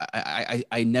to,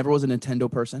 I never was a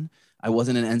Nintendo person. I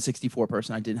wasn't an N64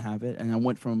 person. I didn't have it. And I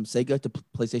went from Sega to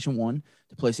PlayStation 1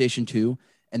 to PlayStation 2,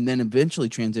 and then eventually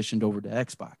transitioned over to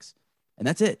Xbox. And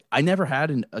that's it. I never had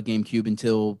a GameCube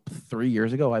until 3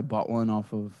 years ago. I bought one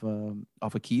off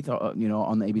of Keith, you know,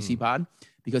 on the ABC pod,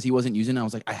 because he wasn't using it. I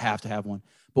was like, I have to have one.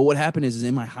 But what happened is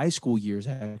in my high school years,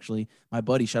 actually, my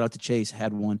buddy, shout out to Chase,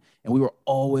 had one, and we were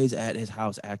always at his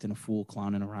house acting a fool,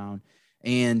 clowning around.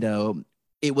 And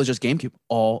it was just GameCube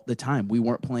all the time. We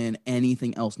weren't playing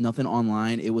anything else, nothing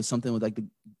online. It was something with like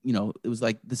it was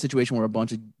like the situation where a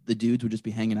bunch of the dudes would just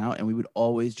be hanging out, and we would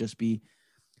always just be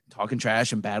talking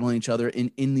trash and battling each other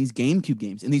in these GameCube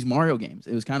games, in these Mario games.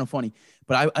 It was kind of funny.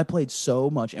 But I played so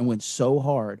much and went so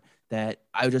hard that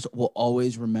I just will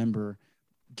always remember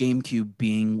GameCube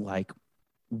being like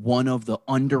one of the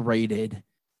underrated,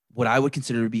 what I would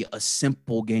consider to be a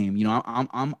simple game. You know,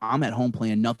 I'm at home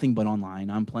playing nothing but online.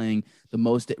 I'm playing the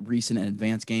most recent and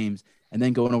advanced games, and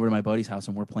then going over to my buddy's house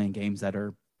and we're playing games that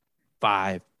are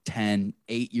 5, 10,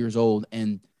 8 years old,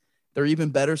 and they're even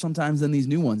better sometimes than these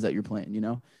new ones that you're playing, you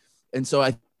know? And so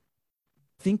I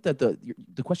think that the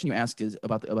question you asked is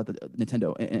about the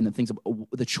Nintendo and the things,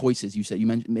 the choices you said. You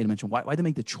made a mention. Why they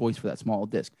make the choice for that small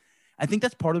disc? I think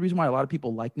that's part of the reason why a lot of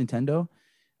people like Nintendo,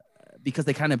 because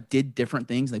they kind of did different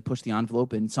things. They pushed the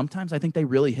envelope, and sometimes I think they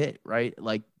really hit, right?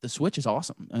 Like the Switch is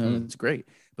awesome. It's great.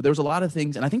 But there was a lot of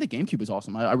things, and I think the GameCube is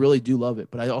awesome. I really do love it.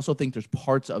 But I also think there's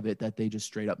parts of it that they just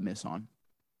straight up miss on.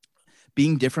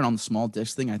 Being different on the small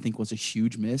disc thing, I think, was a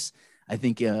huge miss. I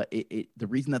think the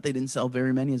reason that they didn't sell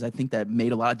very many is I think that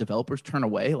made a lot of developers turn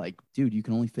away. Like, dude, you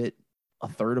can only fit a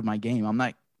third of my game. I'm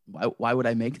not Why would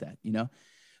I make that?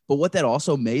 But what that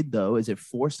also made, though, is it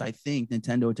forced, I think,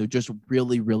 Nintendo to just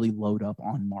really, really load up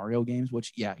on Mario games,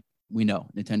 which, yeah, we know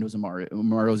Mario's a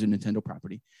Nintendo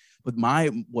property. But my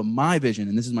vision,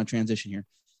 and this is my transition here,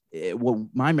 what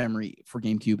my memory for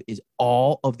GameCube is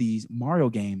all of these Mario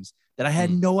games that I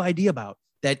had no idea about,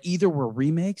 that either were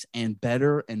remakes and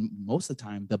better, and most of the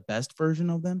time the best version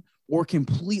of them, or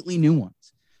completely new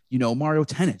ones. Mario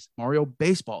Tennis, Mario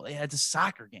Baseball. They had the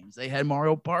soccer games. They had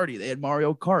Mario Party. They had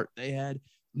Mario Kart. They had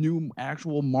new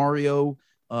actual Mario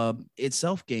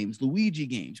itself games, Luigi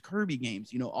games, Kirby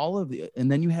games, all of the,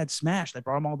 and then you had Smash that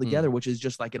brought them all together, which is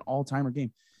just like an all-timer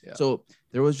game. Yeah. So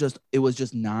it was just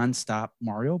nonstop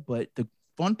Mario. But the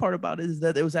fun part about it is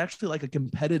that it was actually like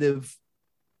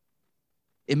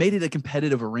it made it a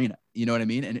competitive arena. You know what I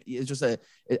mean? And it's just I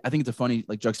think it's a funny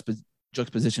like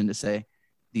juxtaposition to say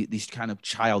these kind of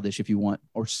childish, if you want,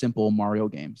 or simple Mario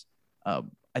games. I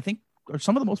think are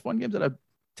some of the most fun games that I've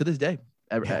to this day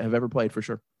have ever played, for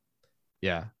sure.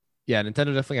 Yeah.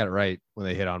 Nintendo definitely got it right when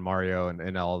they hit on Mario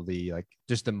and all the like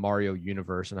just the Mario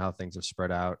universe and how things have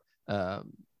spread out.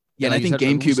 And I think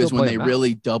GameCube is when they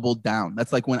really doubled down.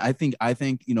 That's like when I think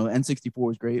N64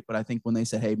 was great, but I think when they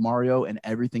said, hey, Mario and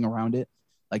everything around it,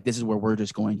 like this is where we're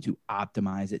just going to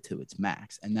optimize it to its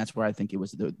max, and that's where I think it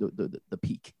was the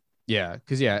peak. Yeah,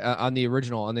 because on the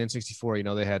original, on the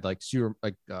N64, they had like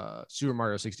Super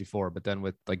Mario 64, but then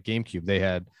with like GameCube, they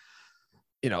had,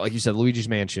 like you said, Luigi's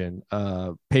Mansion,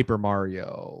 Paper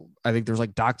Mario. I think there's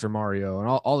like Dr. Mario and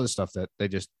all this stuff that they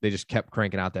just kept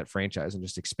cranking out that franchise and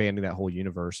just expanding that whole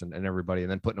universe and everybody,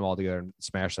 and then putting them all together and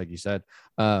Smash, like you said.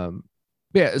 Some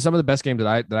of the best games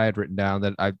that I had written down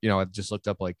that I just looked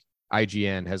up, like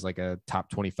IGN has like a top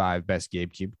 25 best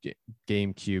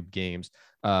GameCube games.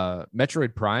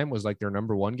 Metroid Prime was like their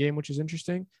number one game, which is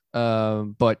interesting.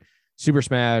 But Super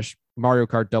Smash, Mario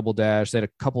Kart Double Dash, they had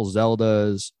a couple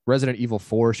Zeldas. Resident Evil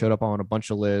 4 showed up on a bunch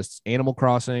of lists. Animal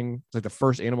Crossing, it's like the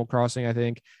first Animal Crossing, I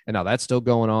think, and now that's still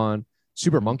going on.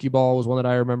 Super Monkey Ball was one that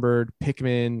I remembered.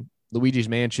 Pikmin, Luigi's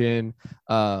Mansion.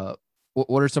 What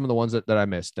are some of the ones that I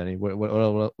missed, Denny?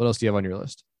 What else do you have on your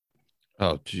list?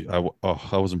 Oh, gee, I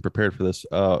wasn't prepared for this.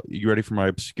 You ready for my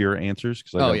obscure answers?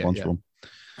 Because I got a bunch of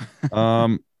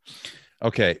them.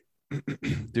 Okay.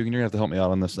 Dude, you're gonna have to help me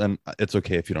out on this, and it's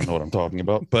okay if you don't know what I'm talking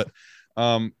about. But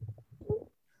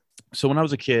so when I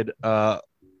was a kid,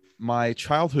 my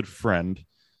childhood friend,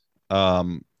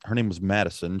 her name was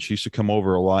Madison. She used to come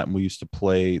over a lot, and we used to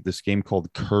play this game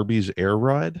called Kirby's Air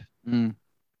Ride. I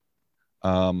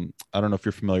don't know if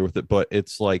you're familiar with it, but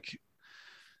it's like,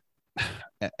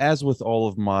 as with all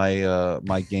of my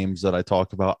my games that I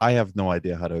talk about, I have no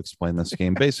idea how to explain this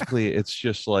game. Basically, it's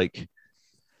just like,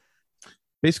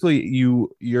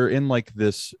 you're in like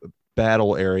this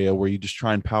battle area where you just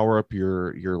try and power up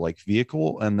your like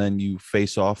vehicle, and then you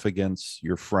face off against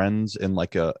your friends in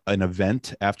like an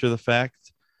event after the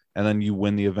fact, and then you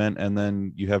win the event, and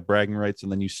then you have bragging rights,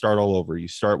 and then you start all over. You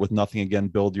start with nothing again,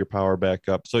 build your power back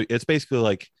up. So it's basically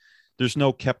like there's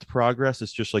no kept progress.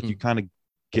 It's just like you kind of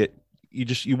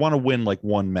you want to win like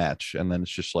one match, and then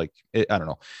it's just like I don't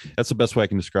know. That's the best way I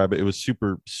can describe it. It was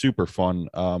super, super fun.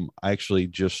 I actually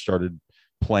just started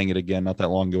playing it again not that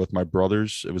long ago with my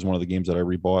brothers. It was one of the games that I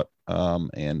rebought,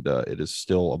 and it is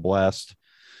still a blast.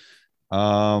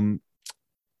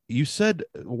 You said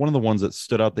one of the ones that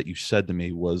stood out that you said to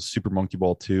me was Super Monkey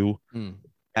Ball 2.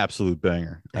 Absolute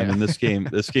banger. I mean, this game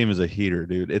is a heater,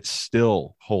 dude. It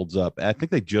still holds up. I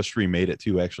think they just remade it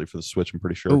too, actually, for the Switch. I'm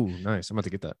pretty sure. Oh, nice. I'm about to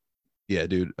get that. Yeah,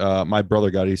 dude. My brother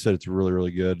got it. He said it's really,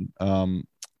 really good.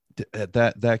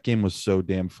 That game was so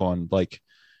damn fun. Like,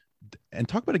 and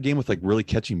talk about a game with like really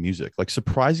catchy music, like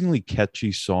surprisingly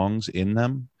catchy songs in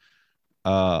them.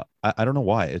 I don't know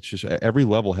why. It's just every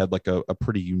level had like a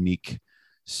pretty unique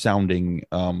sounding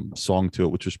song to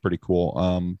it, which was pretty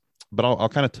cool. But I'll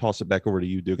kind of toss it back over to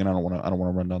you, Duke, and I don't want to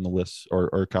run down the list,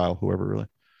 or Kyle, whoever really.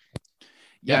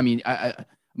 Yeah, I mean,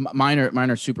 mine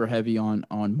are super heavy on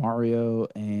Mario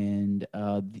and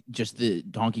just the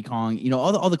Donkey Kong,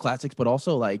 all the classics, but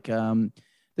also like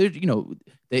there's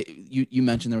you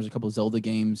mentioned there was a couple of Zelda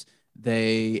games.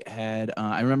 They had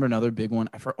I remember another big one.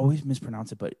 I always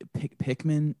mispronounce it, but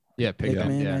Pikmin. Yeah,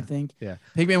 Pikmin. I think. Yeah,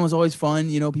 Pikmin was always fun.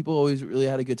 People always really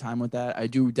had a good time with that. I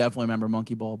do definitely remember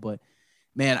Monkey Ball, but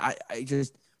man, I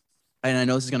just, and I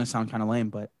know this is gonna sound kind of lame,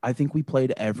 but I think we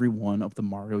played every one of the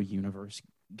Mario universe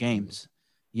games.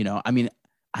 I mean,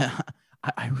 I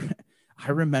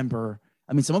remember.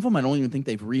 I mean, some of them I don't even think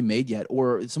they've remade yet,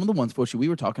 or some of the ones, Foshy, we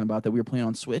were talking about that we were playing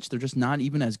on Switch, they're just not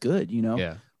even as good.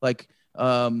 Yeah. Like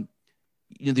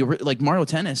like Mario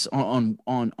Tennis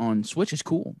on Switch is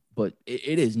cool. but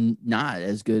it is not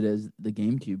as good as the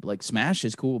GameCube. Like Smash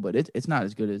is cool, but it's not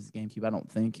as good as the GameCube, I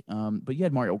don't think. But you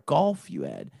had Mario Golf.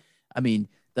 I mean,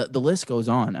 the list goes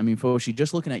on. I mean, Foshi,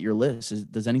 just looking at your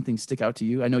list, does anything stick out to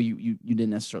you? I know you didn't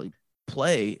necessarily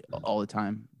play all the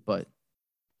time, but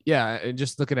yeah, and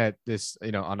just looking at this,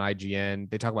 on IGN,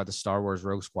 they talk about the Star Wars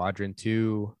Rogue Squadron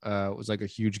 2. It was like a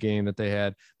huge game that they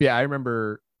had. But yeah, I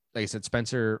remember, like I said,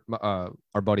 Spencer,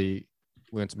 our buddy,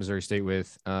 we went to Missouri State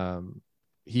with.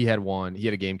 He had a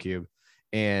GameCube,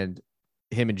 and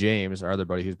him and James, our other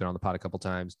buddy who's been on the pod a couple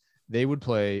times, they would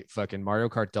play fucking Mario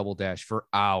Kart Double Dash for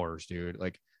hours, dude.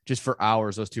 Like just for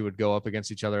hours, those two would go up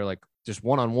against each other, like just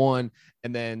one-on-one.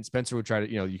 And then Spencer would try to,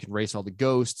 you can race all the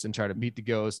ghosts and try to beat the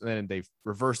ghosts. And then they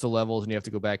reverse the levels and you have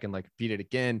to go back and like beat it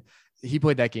again. He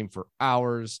played that game for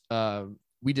hours.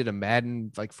 We did a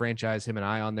Madden like franchise, him and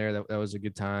I on there. That was a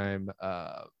good time.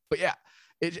 But yeah,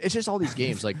 it's just all these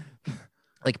games like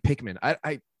Pikmin.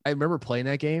 I remember playing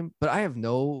that game, but I have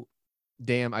no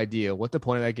damn idea what the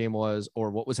point of that game was or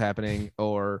what was happening.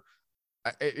 Or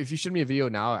if you showed me a video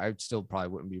now, I still probably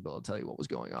wouldn't be able to tell you what was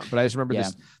going on. But I just remember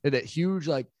that huge,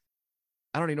 like,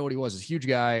 I don't even know what he was, this huge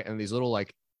guy and these little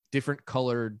like different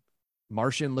colored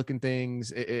Martian looking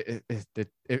things. If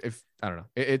I don't know,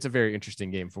 it's a very interesting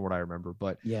game from what I remember.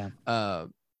 But I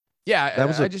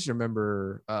just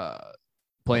remember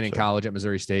playing in college at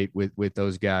Missouri State with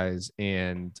those guys,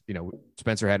 and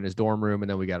Spencer had in his dorm room, and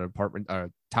then we got an apartment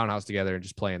townhouse together and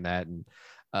just playing that. And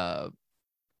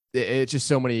it's just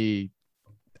so many.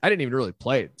 I didn't even really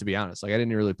play it, to be honest. Like I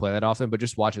didn't really play that often, but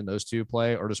just watching those two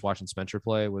play or just watching Spencer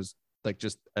play was like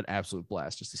just an absolute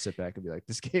blast, just to sit back and be like,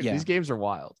 these games are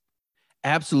wild.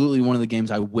 Absolutely. One of the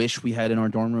games I wish we had in our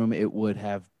dorm room. It would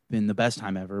have been the best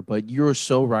time ever, but you're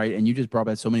so right. And you just brought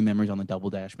back so many memories on the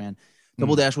Double Dash, man.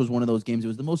 Double Dash was one of those games. It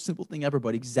was the most simple thing ever,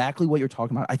 but exactly what you're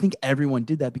talking about. I think everyone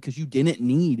did that because you didn't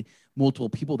need multiple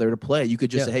people there to play. You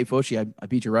could just say, hey, Foshi, I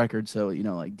beat your record. So,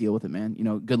 like deal with it, man.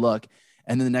 Good luck.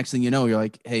 And then the next thing you know, you're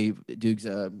like, hey, Dukes,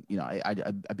 I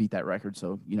beat that record.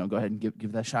 So, go ahead and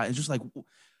give that a shot. It's just like,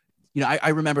 I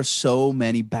remember so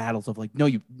many battles of like, no,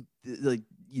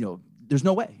 there's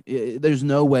no way. There's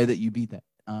no way that you beat that.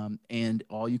 And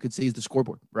all you could see is the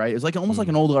scoreboard, right? It's like almost like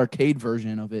an old arcade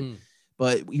version of it.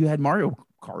 But you had Mario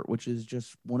Kart, which is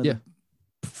just one of the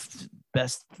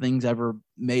best things ever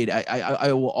made.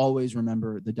 I will always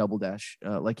remember the Double Dash,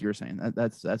 like you were saying.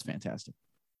 That's fantastic.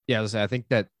 Yeah, I think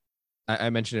that I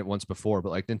mentioned it once before, but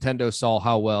like Nintendo saw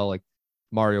how well like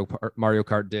Mario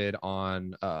Kart did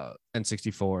on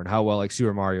N64 and how well like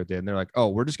Super Mario did, and they're like, oh,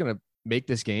 we're just gonna make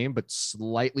this game but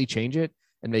slightly change it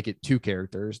and make it two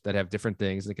characters that have different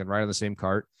things they can ride on the same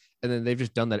cart. And then they've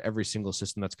just done that every single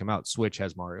system that's come out. Switch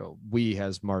has Mario, Wii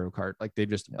has Mario Kart. Like they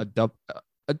just not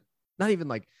even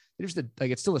like they just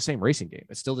like it's still the same racing game.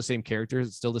 It's still the same characters.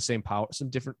 It's still the same power, some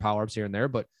different power ups here and there,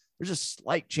 but there's just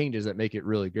slight changes that make it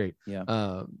really great.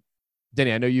 Yeah.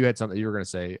 Denny, I know you had something you were going to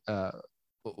say.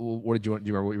 What did you want? Do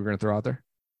you remember what you were going to throw out there?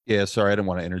 Yeah, sorry, I didn't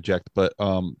want to interject, but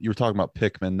you were talking about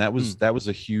Pikmin. That was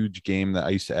a huge game that I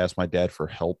used to ask my dad for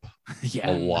help.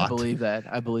 A lot. I believe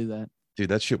that. Dude,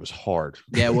 that shit was hard.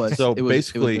 Yeah, it was. So it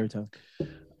basically, was very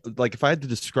tough. Like if I had to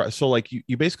describe, so like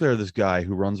you basically are this guy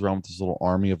who runs around with this little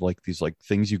army of like these like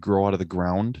things you grow out of the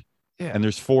ground. Yeah. And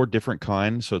there's 4 different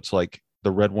kinds. So it's like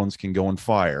the red ones can go in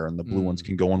fire and the blue ones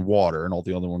can go in water, and all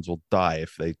the other ones will die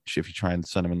if you try and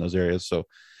send them in those areas. So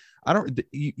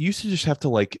you used to just have to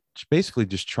like basically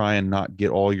just try and not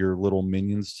get all your little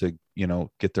minions to,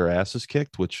 get their asses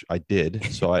kicked, which I did.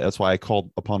 So that's why I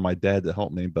called upon my dad to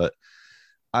help me. But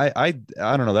I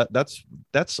don't know,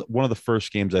 that's one of the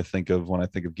first games I think of when I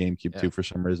think of GameCube too, for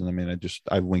some reason. I mean,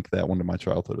 I link that one to my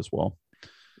childhood as well.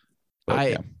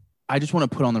 But, I just want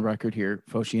to put on the record here,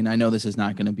 Foshi, and I know this is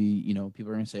not going to be,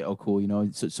 people are going to say, oh, cool,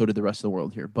 so did the rest of the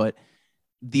world here. But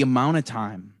the amount of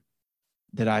time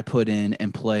that I put in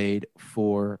and played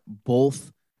for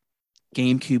both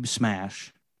GameCube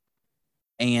Smash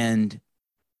and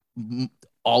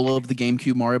all of the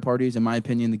GameCube Mario parties, in my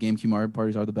opinion, the GameCube Mario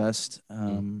parties are the best.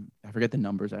 I forget the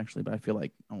numbers actually, but I feel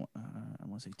like I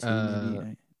want to say 2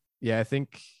 maybe. Yeah, I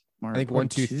think Mario I think Party 1,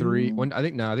 2, 3. 2? I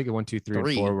think 1, 2, 3,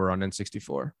 and 4 were on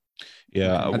N64.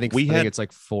 Yeah, I think it's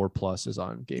like 4 plus is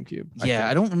on GameCube. Yeah,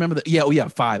 I don't remember that. Yeah,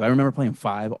 5. I remember playing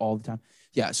 5 all the time.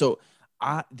 Yeah, so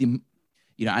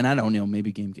and I don't know,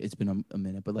 maybe it's been a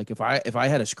minute, but like if I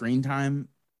had a screen time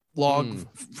log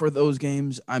for those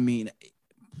games, I mean,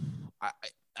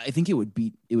 I think it would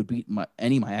beat my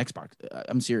Xbox.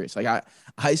 I'm serious. Like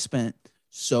I spent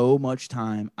so much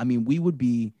time. I mean, we would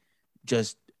be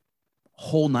just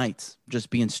whole nights just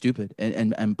being stupid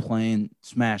and playing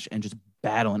Smash and just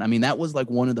battling. I mean, that was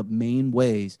like one of the main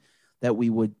ways that we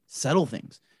would settle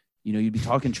things. You know, you'd be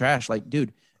talking trash like,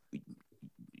 dude,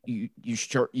 you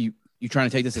trying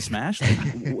to take this to Smash? Like,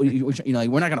 like,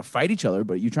 we're not going to fight each other,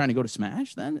 but you trying to go to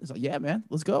Smash then? It's like, yeah, man,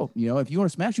 let's go. You know, if you want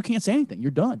to Smash, you can't say anything.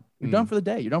 You're done. You're done for the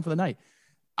day. You're done for the night.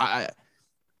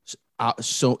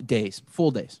 So days,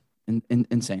 full days.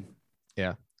 Insane.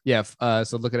 Yeah. Yeah.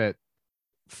 So looking at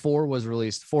 4 was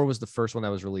released. 4 was the first one that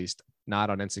was released, not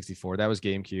on N64. That was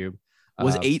GameCube.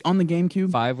 Was 8 on the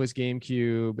GameCube? 5 was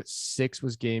GameCube. 6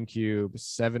 was GameCube.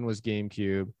 7 was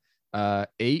GameCube.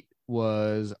 8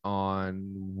 was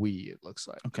on Wii, it looks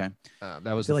like. Okay.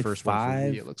 That was the like first 5 one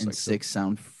for Wii, it looks and like. 6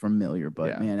 sound familiar,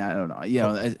 but man, I don't know. You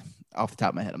know, off the top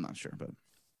of my head, I'm not sure. But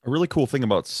a really cool thing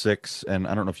about 6, and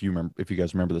I don't know if you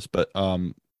guys remember this, but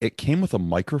it came with a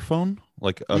microphone,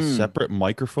 like a separate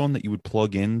microphone that you would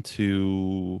plug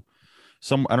into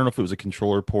I don't know if it was a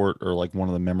controller port or like one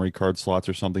of the memory card slots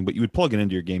or something, but you would plug it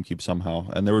into your GameCube somehow,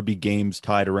 and there would be games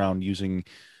tied around using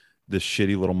this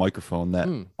shitty little microphone that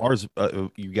ours,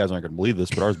 you guys aren't going to believe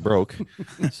this, but ours broke.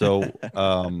 So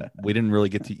we didn't really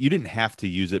you didn't have to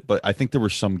use it, but I think there were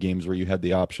some games where you had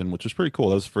the option, which was pretty cool.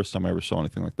 That was the first time I ever saw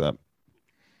anything like that.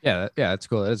 Yeah, that's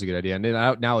cool. That is a good idea. And then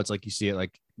now it's like you see it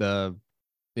like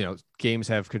games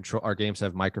have our games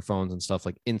have microphones and stuff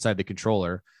like inside the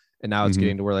controller. And now it's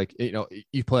getting to where like,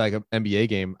 you play like an NBA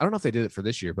game. I don't know if they did it for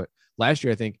this year, but last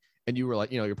year, I think, and you were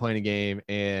like, you're playing a game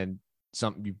and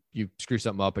something, you screw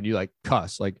something up and you like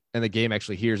cuss, like, and the game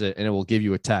actually hears it and it will give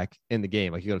you a tech in the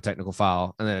game. Like you go to technical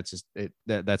file and then it's just,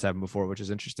 that's happened before, which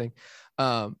is interesting.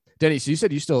 Denny, so you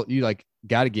said you like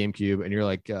got a GameCube and you're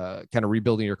like kind of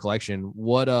rebuilding your collection.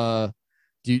 What,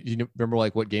 do you remember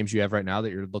like what games you have right now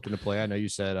that you're looking to play? I know you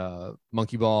said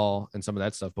Monkey Ball and some of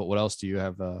that stuff, but what else do you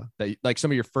have that like some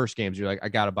of your first games you're like, I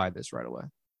got to buy this right away?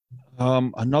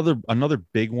 Another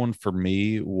big one for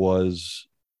me was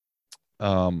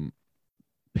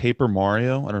Paper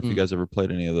Mario. I don't know if you guys ever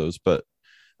played any of those, but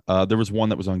there was one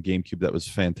that was on GameCube that was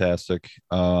fantastic.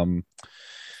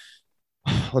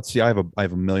 Let's see, I have a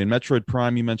million. Metroid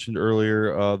Prime you mentioned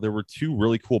earlier. There were 2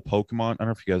 really cool Pokemon. I don't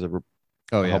know if you guys ever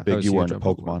how big you were into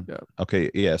Pokemon. Yeah.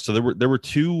 Okay, yeah. So there were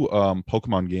 2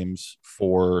 Pokemon games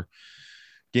for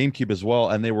GameCube as well,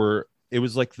 and it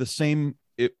was like the same.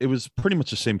 It was pretty much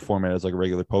the same format as like a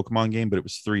regular Pokemon game, but it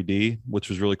was 3D, which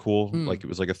was really cool. Like it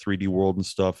was like a 3D world and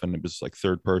stuff, and it was like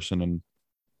third person, and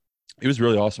it was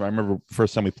really awesome. I remember the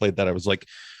first time we played that, I was like,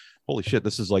 holy shit,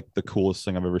 this is like the coolest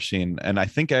thing I've ever seen. And I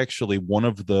think actually one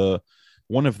of the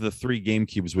 3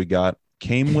 GameCubes we got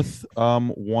came with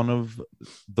one of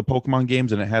the Pokemon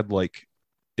games, and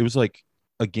it was like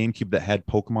a GameCube that had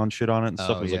Pokemon shit on it and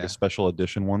stuff. It was like a special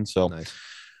edition one. So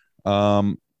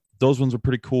nice. Those ones were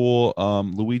pretty cool.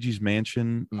 Luigi's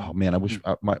Mansion. Oh man, I wish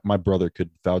my brother could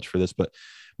vouch for this, but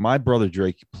my brother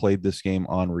Drake played this game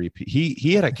on repeat.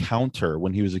 He had a counter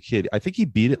when he was a kid. I think he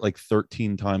beat it like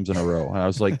 13 times in a row. And I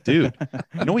was like, dude,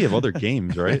 I know we have other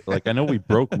games, right? Like I know we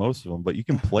broke most of them, but you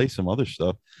can play some other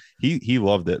stuff. He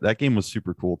loved it. That game was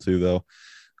super cool too, though.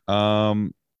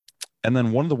 And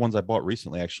then one of the ones I bought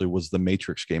recently actually was the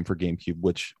Matrix game for GameCube,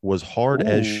 which was hard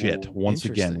as shit once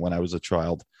again when I was a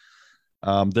child.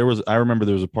 I remember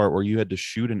there was a part where you had to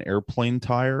shoot an airplane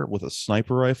tire with a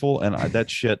sniper rifle, and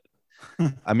that shit.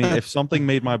 I mean, if something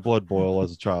made my blood boil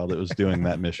as a child, it was doing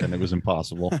that mission. It was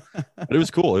impossible, but it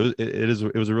was cool.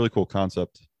 It was a really cool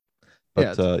concept.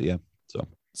 But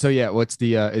So yeah, what's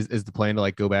the is the plan to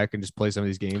like go back and just play some of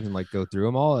these games and like go through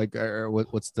them all? Like, or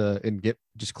what's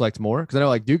just collect more? Because I know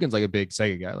like Dugan's like a big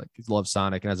Sega guy. Like he loves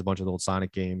Sonic and has a bunch of old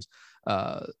Sonic games.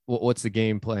 What's the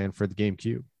game plan for the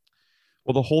GameCube?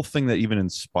 Well, the whole thing that even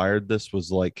inspired this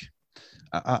was like,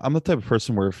 I'm the type of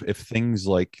person where if things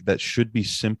like that should be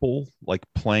simple, like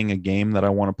playing a game that I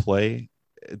want to play,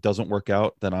 it doesn't work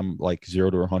out, then I'm like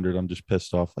 0 to 100. I'm just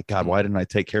pissed off. Like, God, why didn't I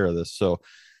take care of this? So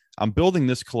I'm building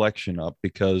this collection up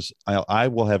because I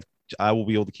will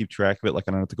be able to keep track of it. Like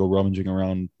I don't have to go rummaging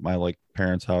around my like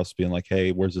parents' house being like,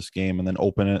 hey, where's this game? And then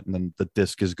open it. And then the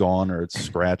disc is gone or it's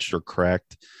scratched or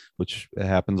cracked, which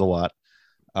happens a lot.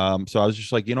 So I was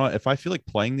just like, you know what? If I feel like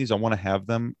playing these, I want to have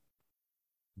them.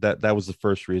 That was the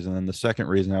first reason. And the second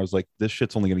reason, I was like, this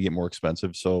shit's only going to get more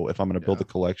expensive. So if I'm going to build a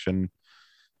collection,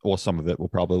 well, some of it will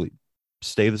probably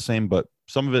stay the same, but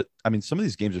some of it, I mean, some of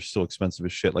these games are still expensive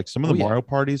as shit. Like some of the Mario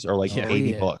parties are like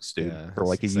 $80, dude, for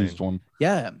like a used one.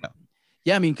 Yeah.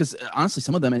 I mean, because honestly,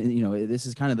 some of them, you know, this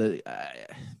is kind of the,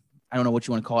 I don't know what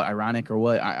you want to call it, ironic or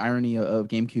what, irony of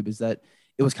GameCube is that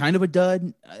it was kind of a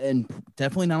dud and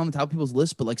definitely not on the top of people's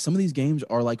list, but like some of these games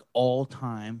are like all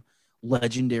time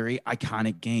legendary,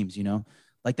 iconic games, you know,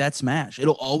 Like that Smash,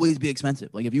 it'll always be expensive.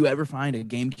 Like if you ever find a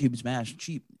GameCube Smash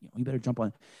cheap, you better jump on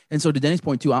it. And so to Denny's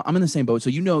point too, I'm in the same boat. So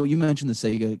you mentioned the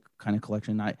Sega kind of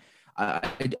collection.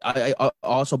 I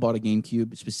also bought a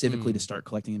GameCube specifically to start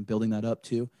collecting and building that up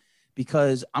too,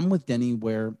 because I'm with Denny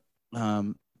where,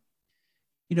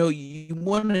 you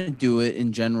want to do it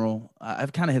in general.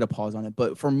 I've kind of hit a pause on it,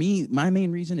 but for me, my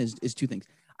main reason is two things.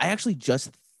 I actually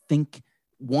just think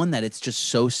one, that it's just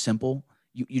so simple.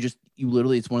 You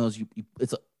literally, it's one of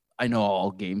those, I know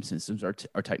all game systems are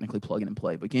technically plug and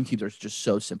play, but GameCubes are just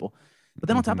so simple. But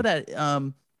then on top of that,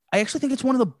 I actually think it's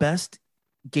one of the best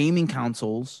gaming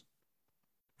consoles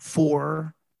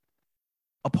for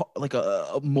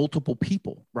a multiple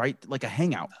people, right? Like a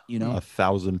hangout,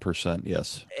 1,000%.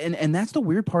 Yes. And that's the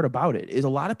weird part about it is a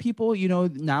lot of people,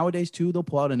 nowadays too, they'll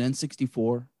pull out an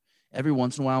N64 every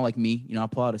once in a while. Like me, I'll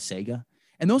pull out a Sega,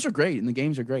 and those are great. And the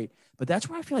games are great. But that's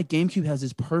where I feel like GameCube has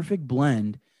this perfect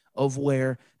blend of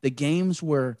where the games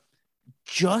were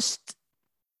just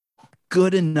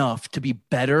good enough to be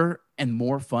better and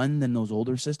more fun than those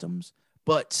older systems,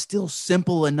 but still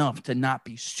simple enough to not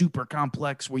be super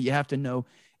complex where you have to know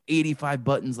 85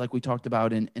 buttons like we talked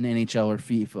about in NHL or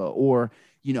FIFA, or,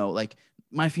 like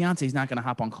my fiance is not going to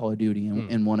hop on Call of Duty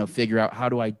and want to figure out how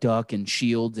do I duck and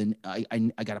shields and I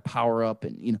got to power up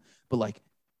and, but like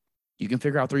you can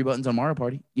figure out 3 buttons on Mario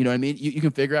Party. You know what I mean? You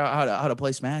can figure out how to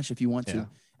play Smash if you want to.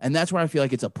 And that's where I feel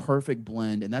like it's a perfect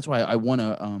blend. And that's why I want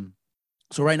to,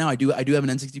 so right now I do have an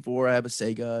N64, I have a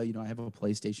Sega, I have a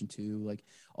PlayStation 2, like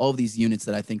all of these units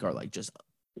that I think are like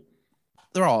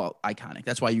they're all iconic.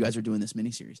 That's why you guys are doing this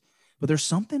miniseries. But there's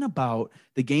something about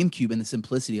the GameCube and the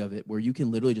simplicity of it where you can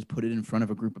literally just put it in front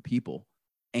of a group of people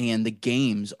and the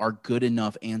games are good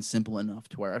enough and simple enough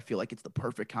to where I feel like it's the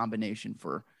perfect combination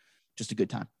for just a good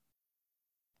time.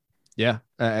 Yeah,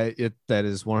 that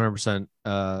is 100%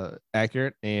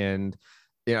 accurate. And,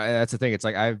 that's the thing. It's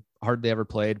like I've hardly ever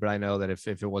played, but I know that if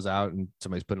it was out and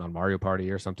somebody's putting on Mario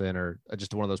Party or something, or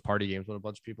just one of those party games with a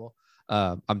bunch of people,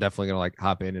 I'm definitely going to like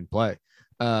hop in and play.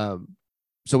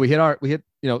 So we hit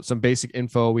some basic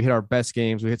info. We hit our best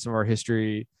games. We hit some of our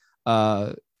history.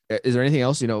 Is there anything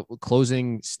else,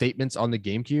 closing statements on the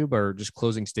GameCube or just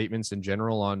closing statements in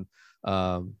general on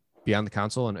beyond the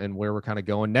console and where we're kind of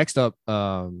going? Next up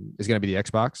is going to be the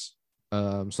Xbox.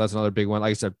 So that's another big one.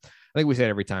 Like I said, I think we say it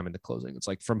every time in the closing. It's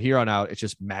like from here on out, it's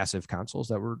just massive consoles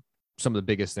that were some of the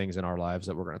biggest things in our lives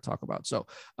that we're going to talk about. So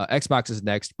Xbox is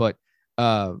next, but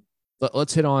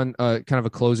let's hit on kind of a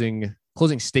closing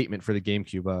statement for the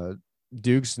GameCube.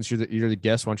 Dukes, since you're the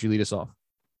guest, why don't you lead us off?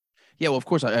 Yeah, well, of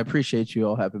course, I appreciate you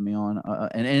all having me on.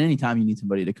 And anytime you need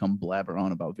somebody to come blabber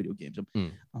on about video games,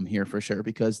 I'm here for sure.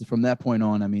 Because from that point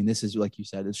on, I mean, this is, like you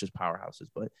said, it's just powerhouses.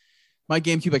 But my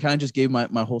GameCube, I kind of just gave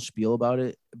my whole spiel about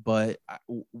it. But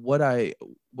what I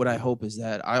hope is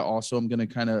that I also am going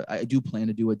to I do plan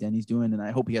to do what Denny's doing. And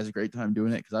I hope he has a great time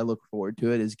doing it because I look forward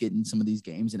to it, is getting some of these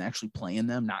games and actually playing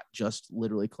them, not just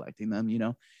literally collecting them,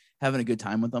 having a good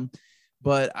time with them.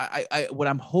 But I what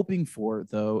I'm hoping for,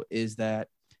 though, is that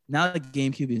now the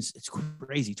GameCube it's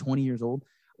crazy, 20 years old.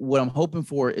 What I'm hoping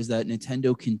for is that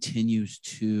Nintendo continues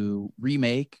to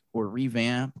remake or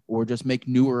revamp or just make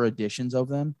newer editions of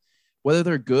them, whether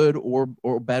they're good or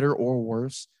better or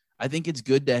worse. I think it's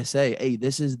good to say, hey,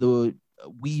 this is the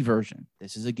Wii version.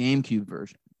 This is a GameCube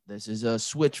version. This is a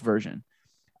Switch version.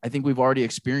 I think we've already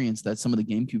experienced that some of the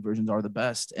GameCube versions are the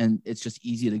best, and it's just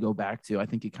easy to go back to. I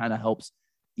think it kind of helps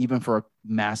even for a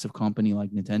massive company like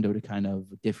Nintendo to kind of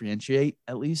differentiate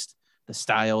at least the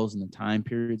styles and the time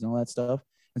periods and all that stuff.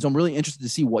 And so I'm really interested to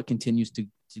see what continues to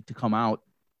come out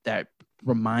that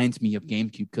reminds me of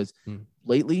GameCube, because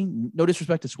lately, no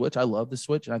disrespect to Switch, I love the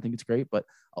Switch and I think it's great, but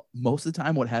most of the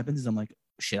time what happens is I'm like,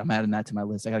 shit, I'm adding that to my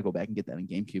list. I got to go back and get that in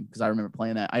GameCube because I remember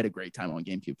playing that. I had a great time on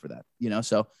GameCube for that,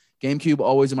 so GameCube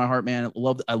always in my heart, man.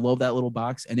 I love that little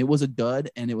box, and it was a dud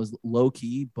and it was low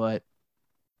key, but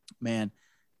man,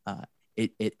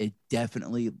 it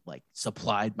definitely like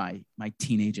supplied my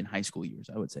teenage and high school years,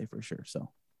 I would say, for sure.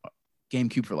 So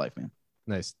GameCube for life, man.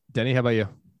 Nice. Denny, how about you?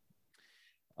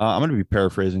 I'm going to be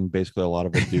paraphrasing basically a lot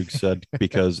of what Duke said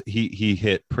because he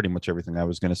hit pretty much everything I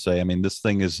was going to say. I mean, this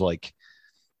thing is like,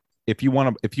 if you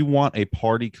want a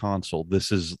party console,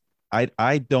 this is,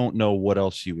 I don't know what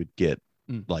else you would get.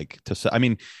 Like to say, I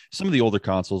mean, some of the older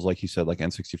consoles, like he said, like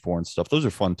N64 and stuff, those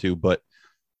are fun too. But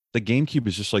the GameCube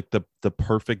is just like the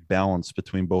perfect balance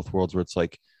between both worlds, where it's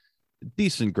like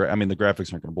decent. I mean, the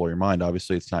graphics aren't going to blow your mind.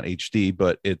 Obviously, it's not HD,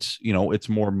 but it's it's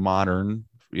more modern.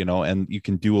 And you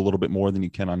can do a little bit more than you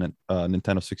can on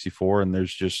Nintendo 64. And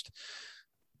there's just,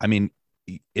 I mean,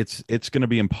 it's going to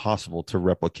be impossible to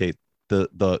replicate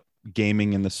the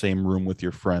gaming in the same room with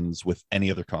your friends with any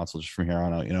other console just from here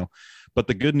on out. But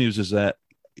the good news is that,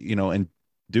 and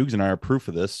Dukes and I are proof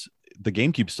of this. The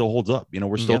GameCube still holds up.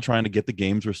 We're still trying to get the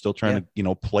games. We're still trying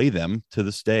to, play them to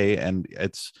this day. And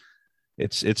it's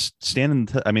standing.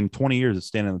 20 years, it's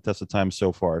standing the test of time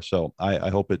so far. So I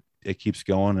hope it keeps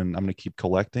going, and I'm going to keep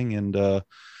collecting, and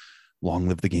long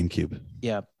live the GameCube.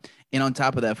 Yeah. And on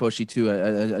top of that, Foshi, too,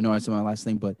 I know I said my last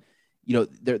thing, but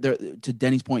there to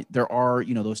Denny's point, there are,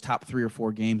 those top 3 or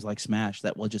 4 games like Smash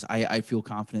that will just, I feel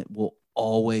confident will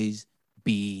always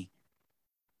be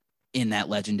in that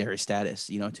legendary status,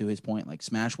 to his point. Like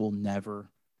Smash will never,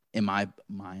 in my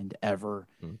mind, ever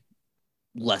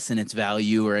lessen its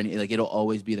value or any, like it'll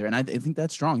always be there. And I think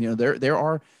that's strong. There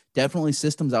are definitely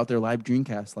systems out there, live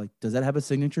Dreamcast. Like, does that have a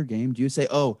signature game? Do you say,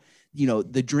 oh,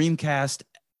 the Dreamcast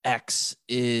X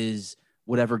is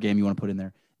whatever game you want to put in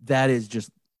there? That is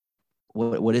just,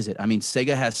 what is it? I mean,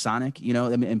 Sega has Sonic,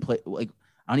 and play, like,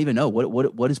 I don't even know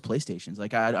what is PlayStation's.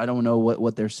 Like, I don't know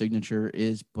what their signature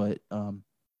is, but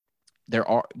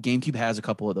GameCube has a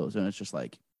couple of those, and it's just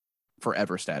like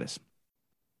forever status.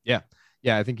 Yeah.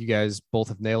 I think you guys both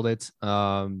have nailed it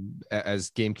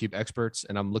as GameCube experts,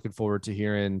 and I'm looking forward to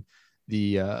hearing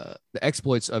the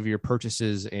exploits of your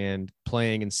purchases and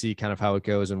playing and see kind of how it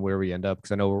goes and where we end up.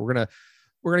 Because I know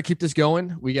we're gonna keep this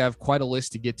going. We have quite a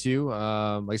list to get to.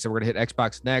 Like I said, we're gonna hit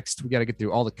Xbox next. We got to get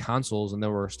through all the consoles, and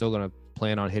then we're still gonna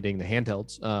plan on hitting the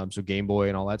handhelds, so Game Boy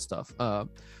and all that stuff. So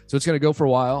it's gonna go for a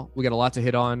while. We got a lot to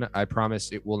hit on. I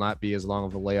promise it will not be as long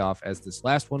of a layoff as this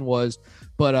last one was,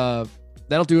 but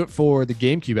that'll do it for the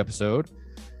GameCube episode.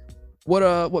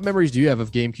 What memories do you have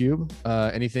of GameCube?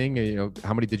 Anything,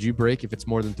 how many did you break? If it's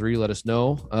more than 3, let us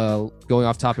know.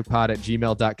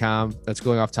 goingofftopic@gmail.com. That's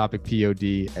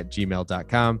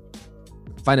goingofftopic@gmail.com.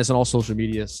 Find us on all social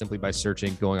media simply by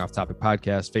searching Going Off Topic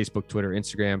Podcast, Facebook, Twitter,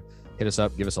 Instagram. Hit us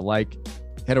up, give us a like.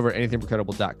 Head over to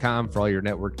anythingforcredible.com for all your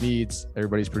network needs.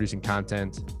 Everybody's producing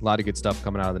content. A lot of good stuff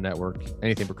coming out of the network.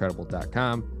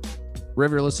 anythingforcredible.com.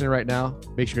 Wherever you're listening right now,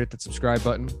 make sure to hit that subscribe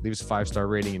button. Leave us a 5-star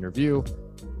rating and review.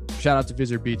 Shout out to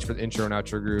Visitor Beach for the intro and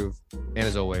outro groove. And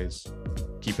as always,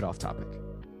 keep it off topic.